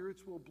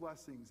spiritual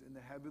blessings in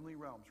the heavenly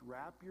realms,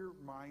 wrap your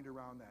mind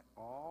around that,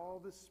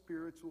 all the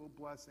spiritual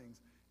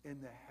blessings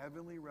in the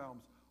heavenly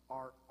realms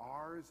are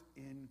ours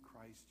in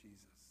Christ Jesus.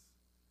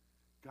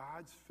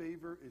 God's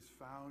favor is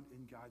found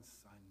in God's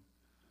Son.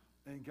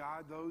 And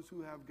God, those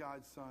who have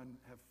God's Son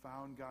have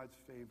found God's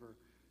favor,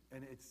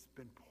 and it's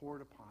been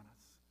poured upon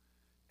us.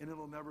 And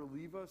it'll never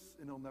leave us,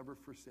 and it'll never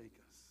forsake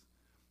us.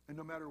 And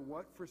no matter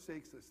what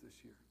forsakes us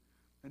this year,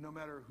 and no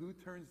matter who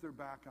turns their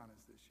back on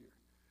us this year,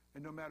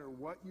 and no matter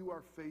what you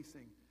are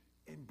facing,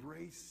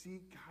 embrace,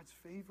 seek God's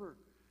favor.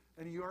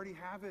 And you already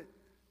have it.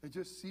 And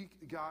just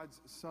seek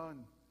God's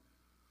Son.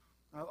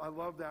 I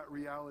love that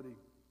reality.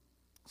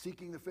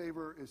 Seeking the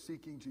favor is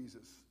seeking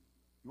Jesus.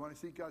 You want to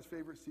seek God's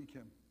favor? Seek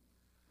him.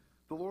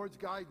 The Lord's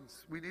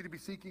guidance. We need to be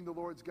seeking the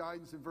Lord's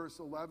guidance. In verse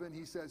 11,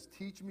 he says,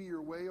 teach me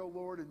your way, O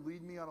Lord, and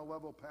lead me on a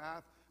level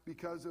path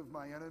because of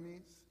my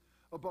enemies.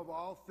 Above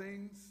all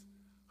things,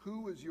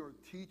 who is your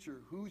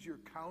teacher? Who's your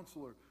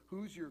counselor?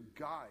 Who's your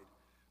guide?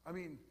 I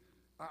mean,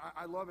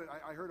 I love it.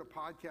 I heard a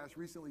podcast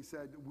recently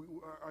said,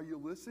 are you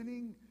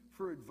listening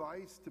for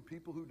advice to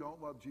people who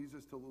don't love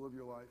Jesus to live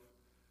your life?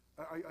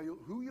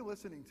 Who are you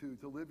listening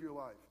to live your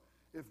life?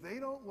 If they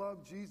don't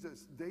love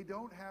Jesus, they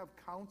don't have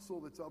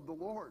counsel that's of the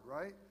Lord,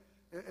 right?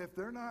 If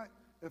they're not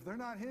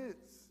his.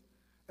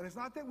 And it's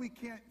not that we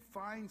can't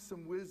find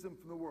some wisdom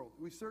from the world.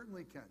 We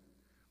certainly can.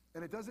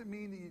 And it doesn't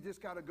mean that you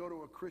just got to go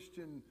to a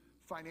Christian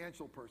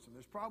financial person.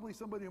 There's probably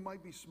somebody who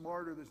might be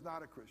smarter that's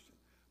not a Christian.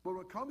 But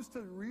when it comes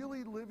to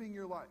really living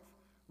your life,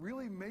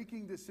 really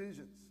making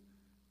decisions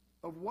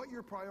of what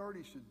your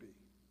priorities should be,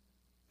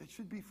 it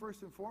should be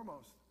first and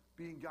foremost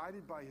being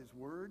guided by his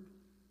word,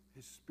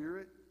 his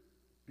spirit,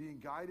 being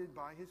guided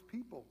by his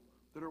people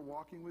that are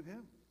walking with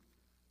him.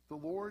 The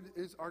Lord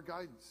is our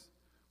guidance.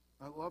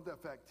 I love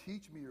that fact.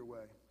 Teach me your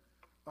way.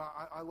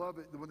 I love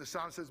it when the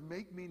psalm says,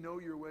 make me know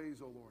your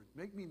ways, O Lord.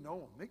 Make me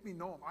know them. Make me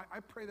know them. I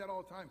pray that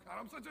all the time. God,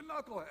 I'm such a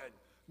knucklehead.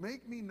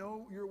 Make me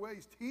know your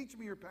ways. Teach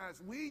me your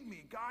paths. Lead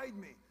me. Guide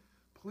me.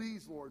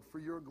 Please, Lord, for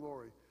your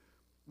glory.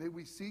 May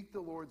we seek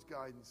the Lord's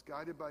guidance,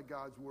 guided by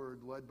God's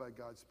word, led by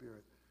God's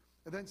Spirit.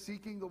 And then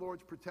seeking the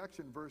Lord's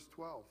protection, verse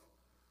 12.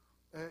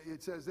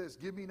 It says this,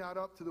 give me not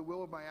up to the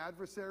will of my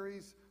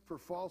adversaries, for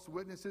false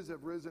witnesses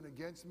have risen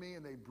against me,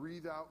 and they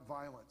breathe out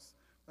violence.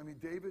 I mean,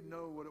 David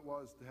knew what it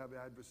was to have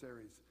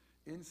adversaries,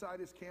 inside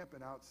his camp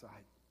and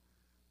outside.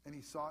 And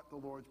he sought the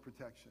Lord's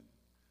protection.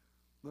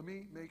 Let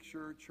me make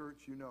sure,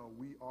 church, you know,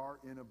 we are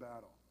in a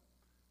battle.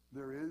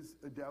 There is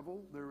a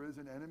devil, there is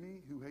an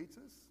enemy who hates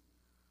us.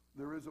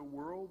 There is a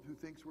world who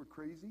thinks we're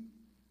crazy,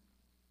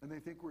 and they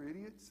think we're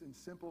idiots and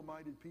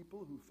simple-minded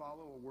people who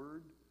follow a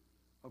word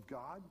of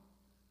God.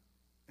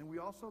 And we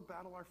also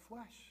battle our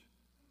flesh.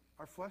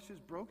 Our flesh is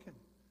broken.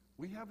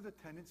 We have the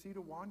tendency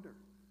to wander.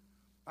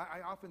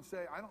 I often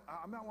say,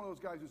 I'm not one of those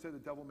guys who say the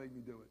devil made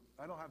me do it.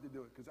 I don't have to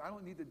do it because I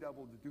don't need the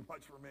devil to do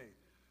much for me,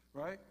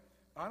 right?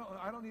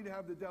 I don't need to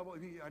have the devil.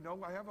 I know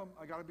I have him.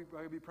 I got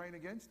to be praying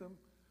against him.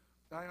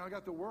 I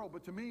got the world,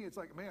 but to me, it's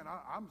like, man,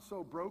 I'm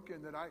so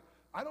broken that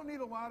I don't need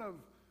a lot of,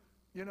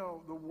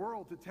 the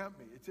world to tempt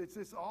me.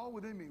 It's all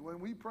within me. When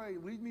we pray,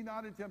 lead me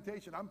not in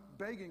temptation, I'm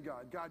begging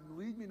God,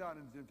 lead me not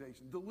into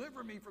temptation.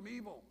 Deliver me from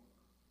evil.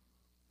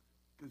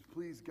 Because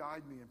please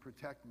guide me and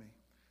protect me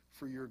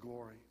for your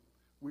glory.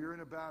 We are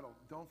in a battle.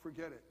 Don't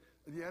forget it.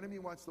 The enemy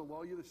wants to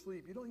lull you to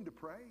sleep. You don't need to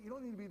pray. You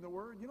don't need to be in the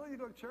Word. You don't need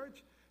to go to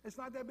church. It's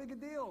not that big a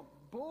deal.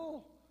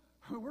 Bull.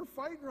 We're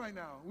fighting right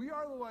now. We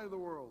are the light of the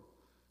world.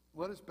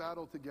 Let us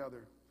battle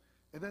together.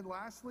 And then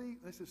lastly,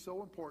 this is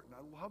so important.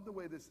 I love the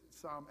way this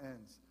psalm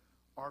ends.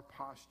 Our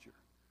posture.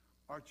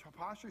 Our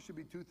posture should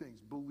be two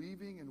things,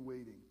 believing and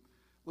waiting.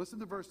 Listen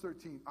to verse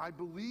 13. I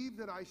believe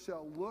that I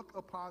shall look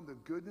upon the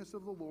goodness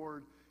of the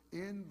Lord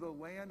in the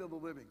land of the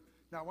living.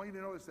 Now, I want you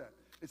to notice that.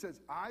 It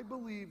says, I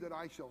believe that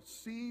I shall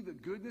see the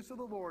goodness of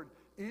the Lord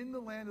in the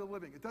land of the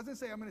living. It doesn't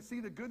say I'm going to see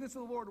the goodness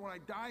of the Lord when I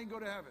die and go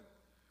to heaven.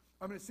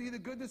 I'm going to see the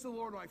goodness of the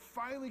Lord when I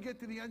finally get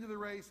to the end of the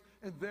race,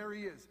 and there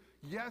he is.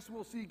 Yes,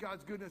 we'll see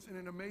God's goodness in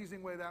an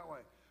amazing way that way.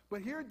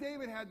 But here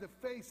David had the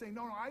faith saying,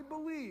 no, I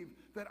believe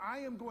that I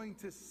am going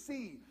to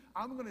see.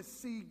 I'm going to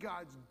see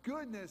God's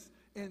goodness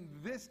in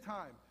this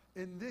time,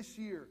 in this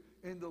year,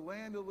 in the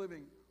land of the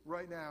living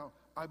right now.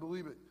 I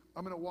believe it.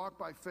 I'm going to walk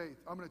by faith.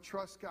 I'm going to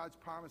trust God's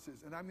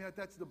promises. And I mean,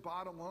 that's the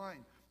bottom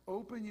line.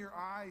 Open your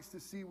eyes to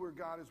see where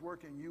God is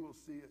working. You will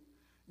see it.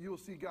 You will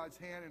see God's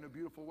hand in a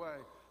beautiful way.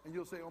 And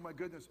you'll say, oh my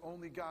goodness,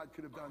 only God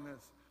could have done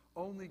this.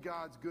 Only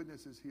God's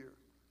goodness is here.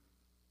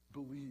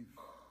 Believe.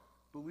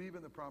 Believe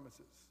in the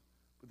promises.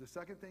 But the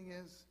second thing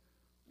is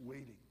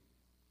waiting.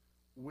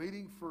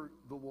 Waiting for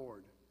the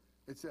Lord.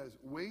 It says,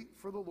 wait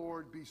for the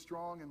Lord, be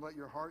strong, and let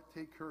your heart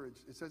take courage.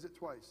 It says it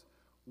twice.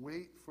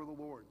 Wait for the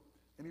Lord.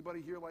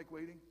 Anybody here like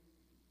waiting?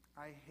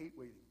 I hate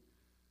waiting.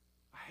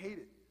 I hate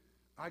it.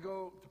 I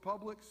go to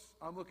Publix.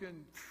 I'm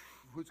looking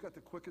who's got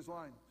the quickest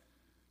line.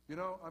 You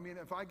know, I mean,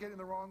 if I get in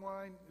the wrong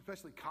line,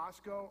 especially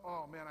Costco,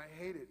 oh man, I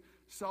hate it.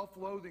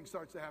 Self-loathing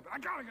starts to happen. I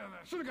gotta get in there.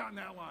 Should have gotten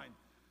that line.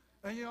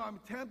 And you know, I'm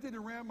tempted to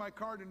ram my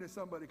cart into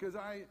somebody because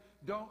I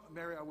don't,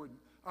 Mary, I wouldn't.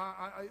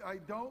 I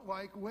don't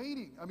like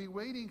waiting. I mean,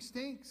 waiting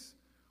stinks.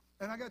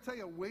 And I got to tell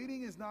you,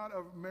 waiting is not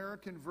an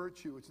American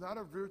virtue. It's not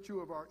a virtue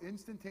of our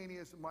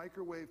instantaneous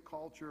microwave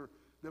culture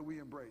that we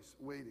embrace,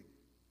 waiting.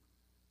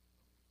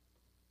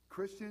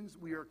 Christians,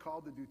 we are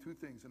called to do two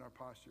things in our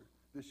posture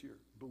this year: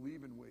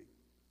 believe and wait.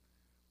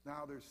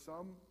 Now, there's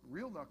some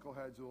real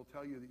knuckleheads who will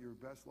tell you that your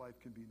best life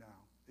can be now.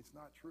 It's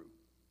not true.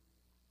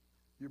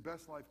 Your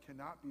best life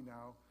cannot be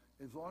now.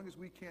 As long as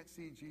we can't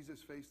see Jesus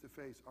face to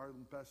face, our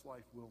best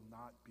life will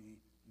not be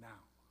now.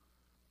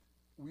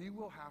 We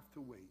will have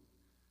to wait.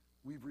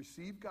 We've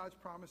received God's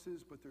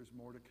promises, but there's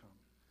more to come.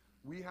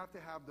 We have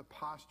to have the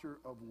posture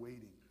of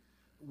waiting.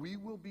 We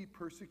will be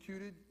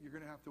persecuted. You're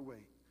going to have to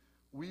wait.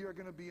 We are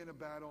going to be in a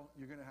battle.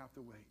 You're going to have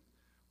to wait.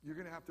 You're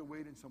going to have to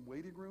wait in some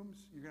waiting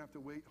rooms. You're going to have to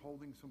wait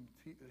holding some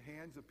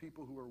hands of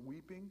people who are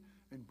weeping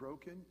and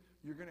broken.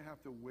 You're going to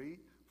have to wait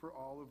for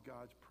all of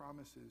God's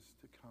promises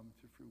to come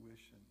to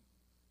fruition.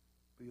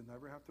 But you'll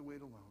never have to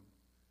wait alone,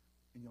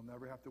 and you'll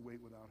never have to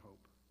wait without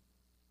hope.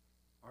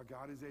 Our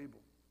God is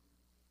able.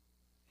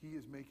 He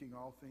is making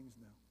all things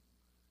new.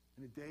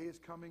 And a day is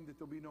coming that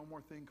there'll be no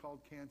more thing called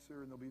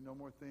cancer, and there'll be no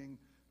more thing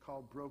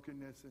called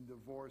brokenness and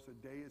divorce.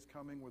 A day is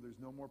coming where there's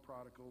no more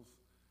prodigals.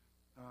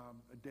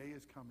 A day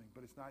is coming,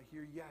 but it's not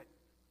here yet.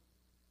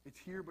 It's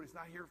here, but it's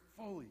not here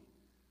fully.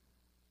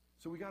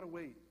 So we got to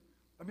wait.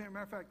 I mean, as a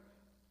matter of fact,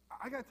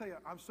 I got to tell you,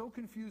 I'm so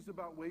confused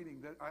about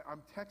waiting that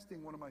I'm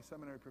texting one of my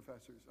seminary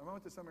professors. I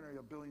went to seminary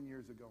a billion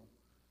years ago.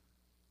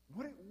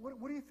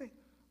 What do you think?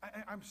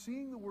 I'm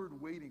seeing the word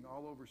waiting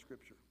all over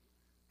Scripture.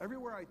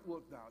 Everywhere I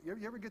look now. You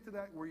ever get to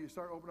that where you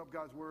start opening up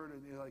God's Word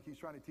and like He's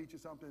trying to teach you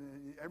something,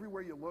 and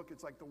everywhere you look,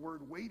 it's like the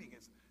word waiting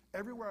is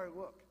everywhere I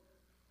look.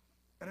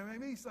 And it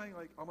made me saying,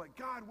 like, I'm like,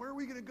 God, where are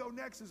we going to go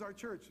next as our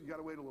church? You got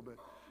to wait a little bit.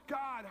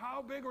 God,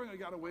 how big are we going to? You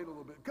got to wait a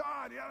little bit.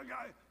 God,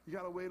 you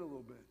got to wait a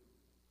little bit.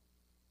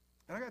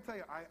 And I got to tell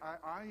you,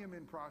 I am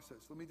in process.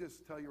 Let me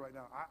just tell you right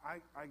now. I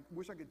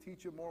wish I could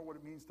teach you more what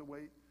it means to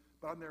wait,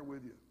 but I'm there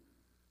with you.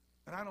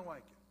 And I don't like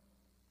it.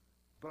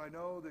 But I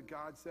know that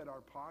God said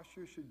our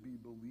posture should be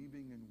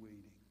believing and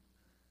waiting,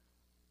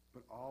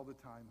 but all the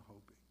time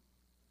hoping.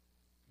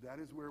 That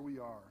is where we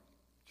are,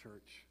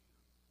 church.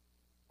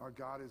 Our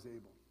God is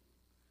able.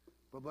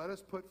 But let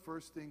us put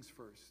first things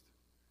first.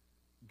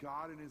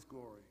 God and His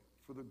glory,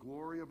 for the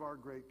glory of our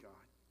great God.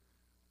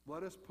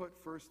 Let us put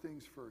first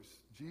things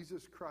first.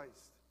 Jesus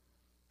Christ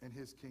and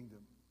His kingdom.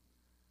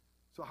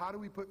 So how do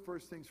we put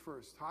first things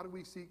first? How do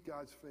we seek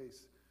God's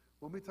face?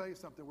 Well, let me tell you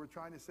something. We're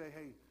trying to say,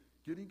 hey,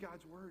 get in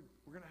God's Word.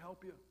 We're going to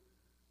help you.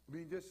 I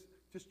mean,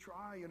 just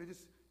try. And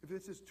if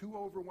this is too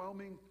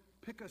overwhelming,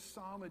 pick a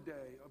psalm a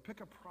day, or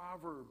pick a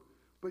proverb.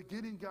 But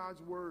get in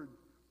God's Word.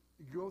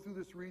 Go through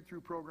this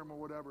read-through program or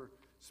whatever.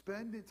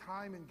 Spend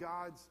time in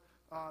God's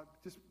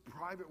just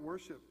private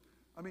worship.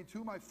 I mean, two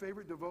of my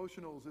favorite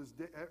devotionals is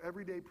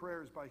Everyday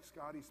Prayers by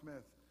Scotty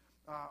Smith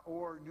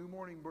or New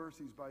Morning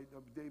Mercies by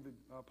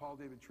Paul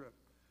David Tripp.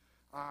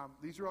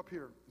 These are up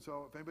here.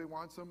 So if anybody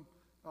wants them,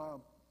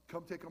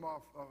 come take them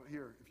off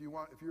here. If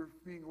you're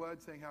being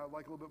led saying, I'd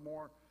like a little bit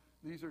more,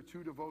 these are two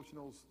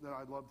devotionals that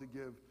I'd love to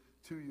give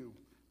to you.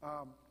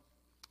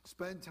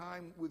 Spend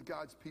time with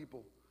God's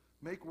people.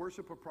 Make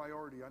worship a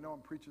priority. I know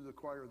I'm preaching to the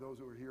choir of those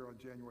who are here on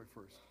January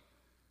 1st.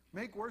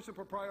 Make worship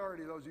a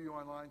priority, those of you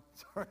online.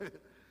 Sorry.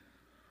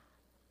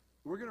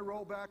 We're going to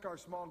roll back our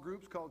small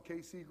groups called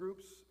KC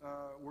groups.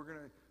 We're going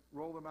to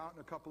roll them out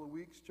in a couple of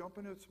weeks. Jump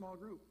into a small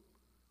group.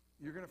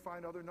 You're going to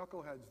find other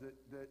knuckleheads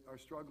that are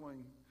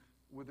struggling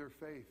with their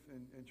faith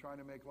and trying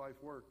to make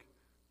life work,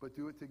 but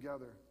do it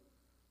together.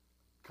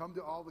 Come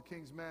to all the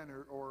King's men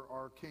or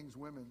our King's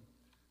women.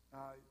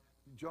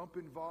 Jump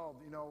involved.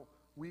 You know,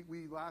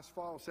 we last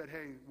fall said,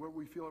 hey, what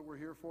we feel like we're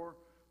here for,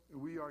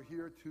 we are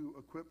here to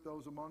equip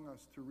those among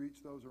us to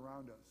reach those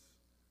around us.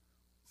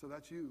 So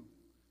that's you.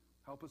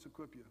 Help us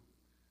equip you.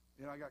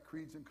 You know, I got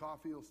Creeds and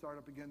Coffee. It'll start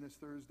up again this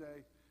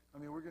Thursday. I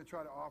mean, we're going to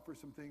try to offer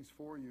some things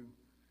for you.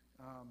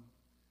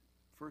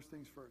 First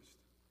things first.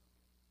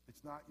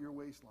 It's not your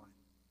waistline.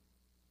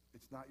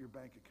 It's not your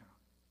bank account.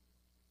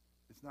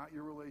 It's not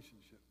your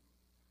relationship.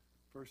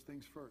 First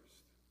things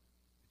first.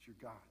 It's your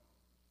God.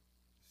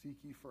 Seek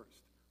ye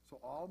first. So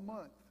all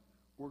month,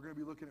 we're going to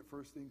be looking at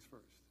first things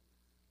first.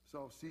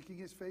 So seeking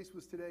His face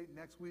was today.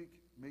 Next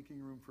week,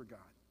 making room for God.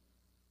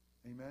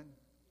 Amen?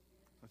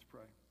 Let's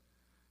pray.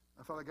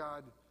 Father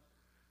God,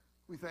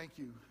 we thank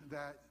you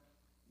that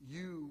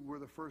you were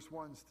the first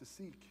ones to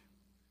seek,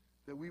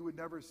 that we would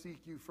never seek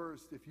you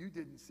first if you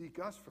didn't seek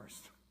us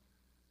first.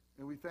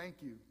 And we thank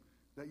you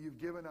that you've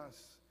given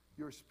us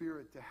your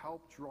Spirit to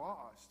help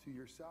draw us to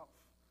yourself.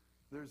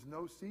 There's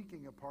no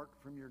seeking apart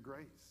from your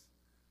grace.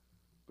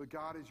 But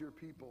God, as your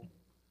people,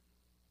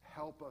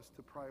 help us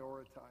to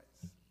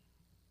prioritize.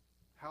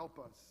 Help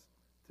us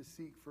to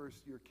seek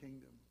first your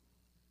kingdom.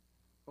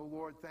 Oh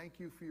Lord, thank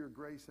you for your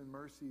grace and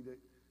mercy that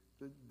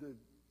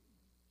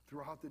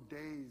throughout the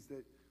days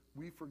that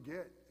we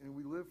forget and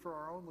we live for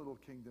our own little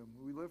kingdom.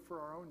 We live for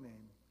our own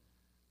name.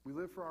 We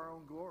live for our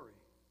own glory.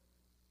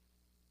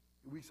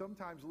 We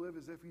sometimes live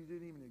as if you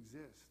didn't even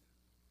exist.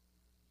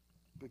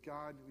 But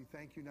God, we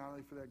thank you not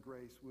only for that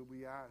grace, but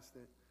we ask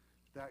that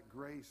that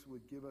grace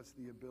would give us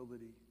the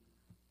ability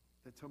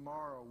that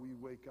tomorrow we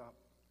wake up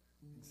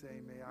and say,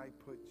 may I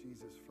put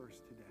Jesus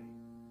first today.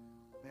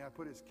 May I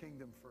put his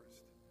kingdom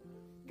first.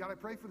 God, I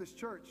pray for this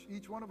church.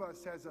 Each one of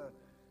us has a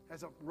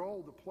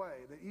role to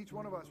play, that each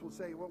one of us will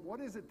say, well, what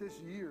is it this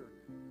year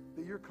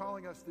that you're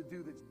calling us to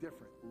do that's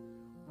different?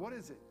 What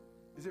is it?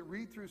 Is it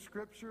read through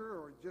Scripture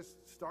or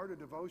just start a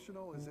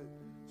devotional? Is it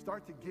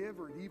start to give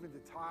or even to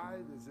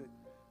tithe?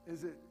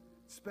 Is it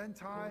spend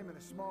time in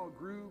a small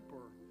group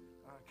or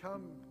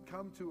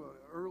come to an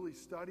early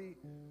study?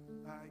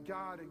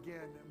 God,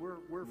 again,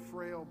 we're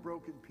frail,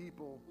 broken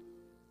people,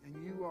 and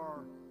you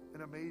are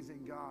an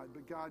amazing God.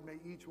 But God, may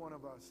each one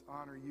of us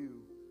honor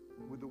you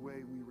with the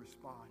way we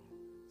respond.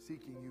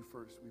 Seeking you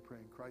first, we pray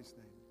in Christ's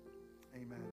name. Amen.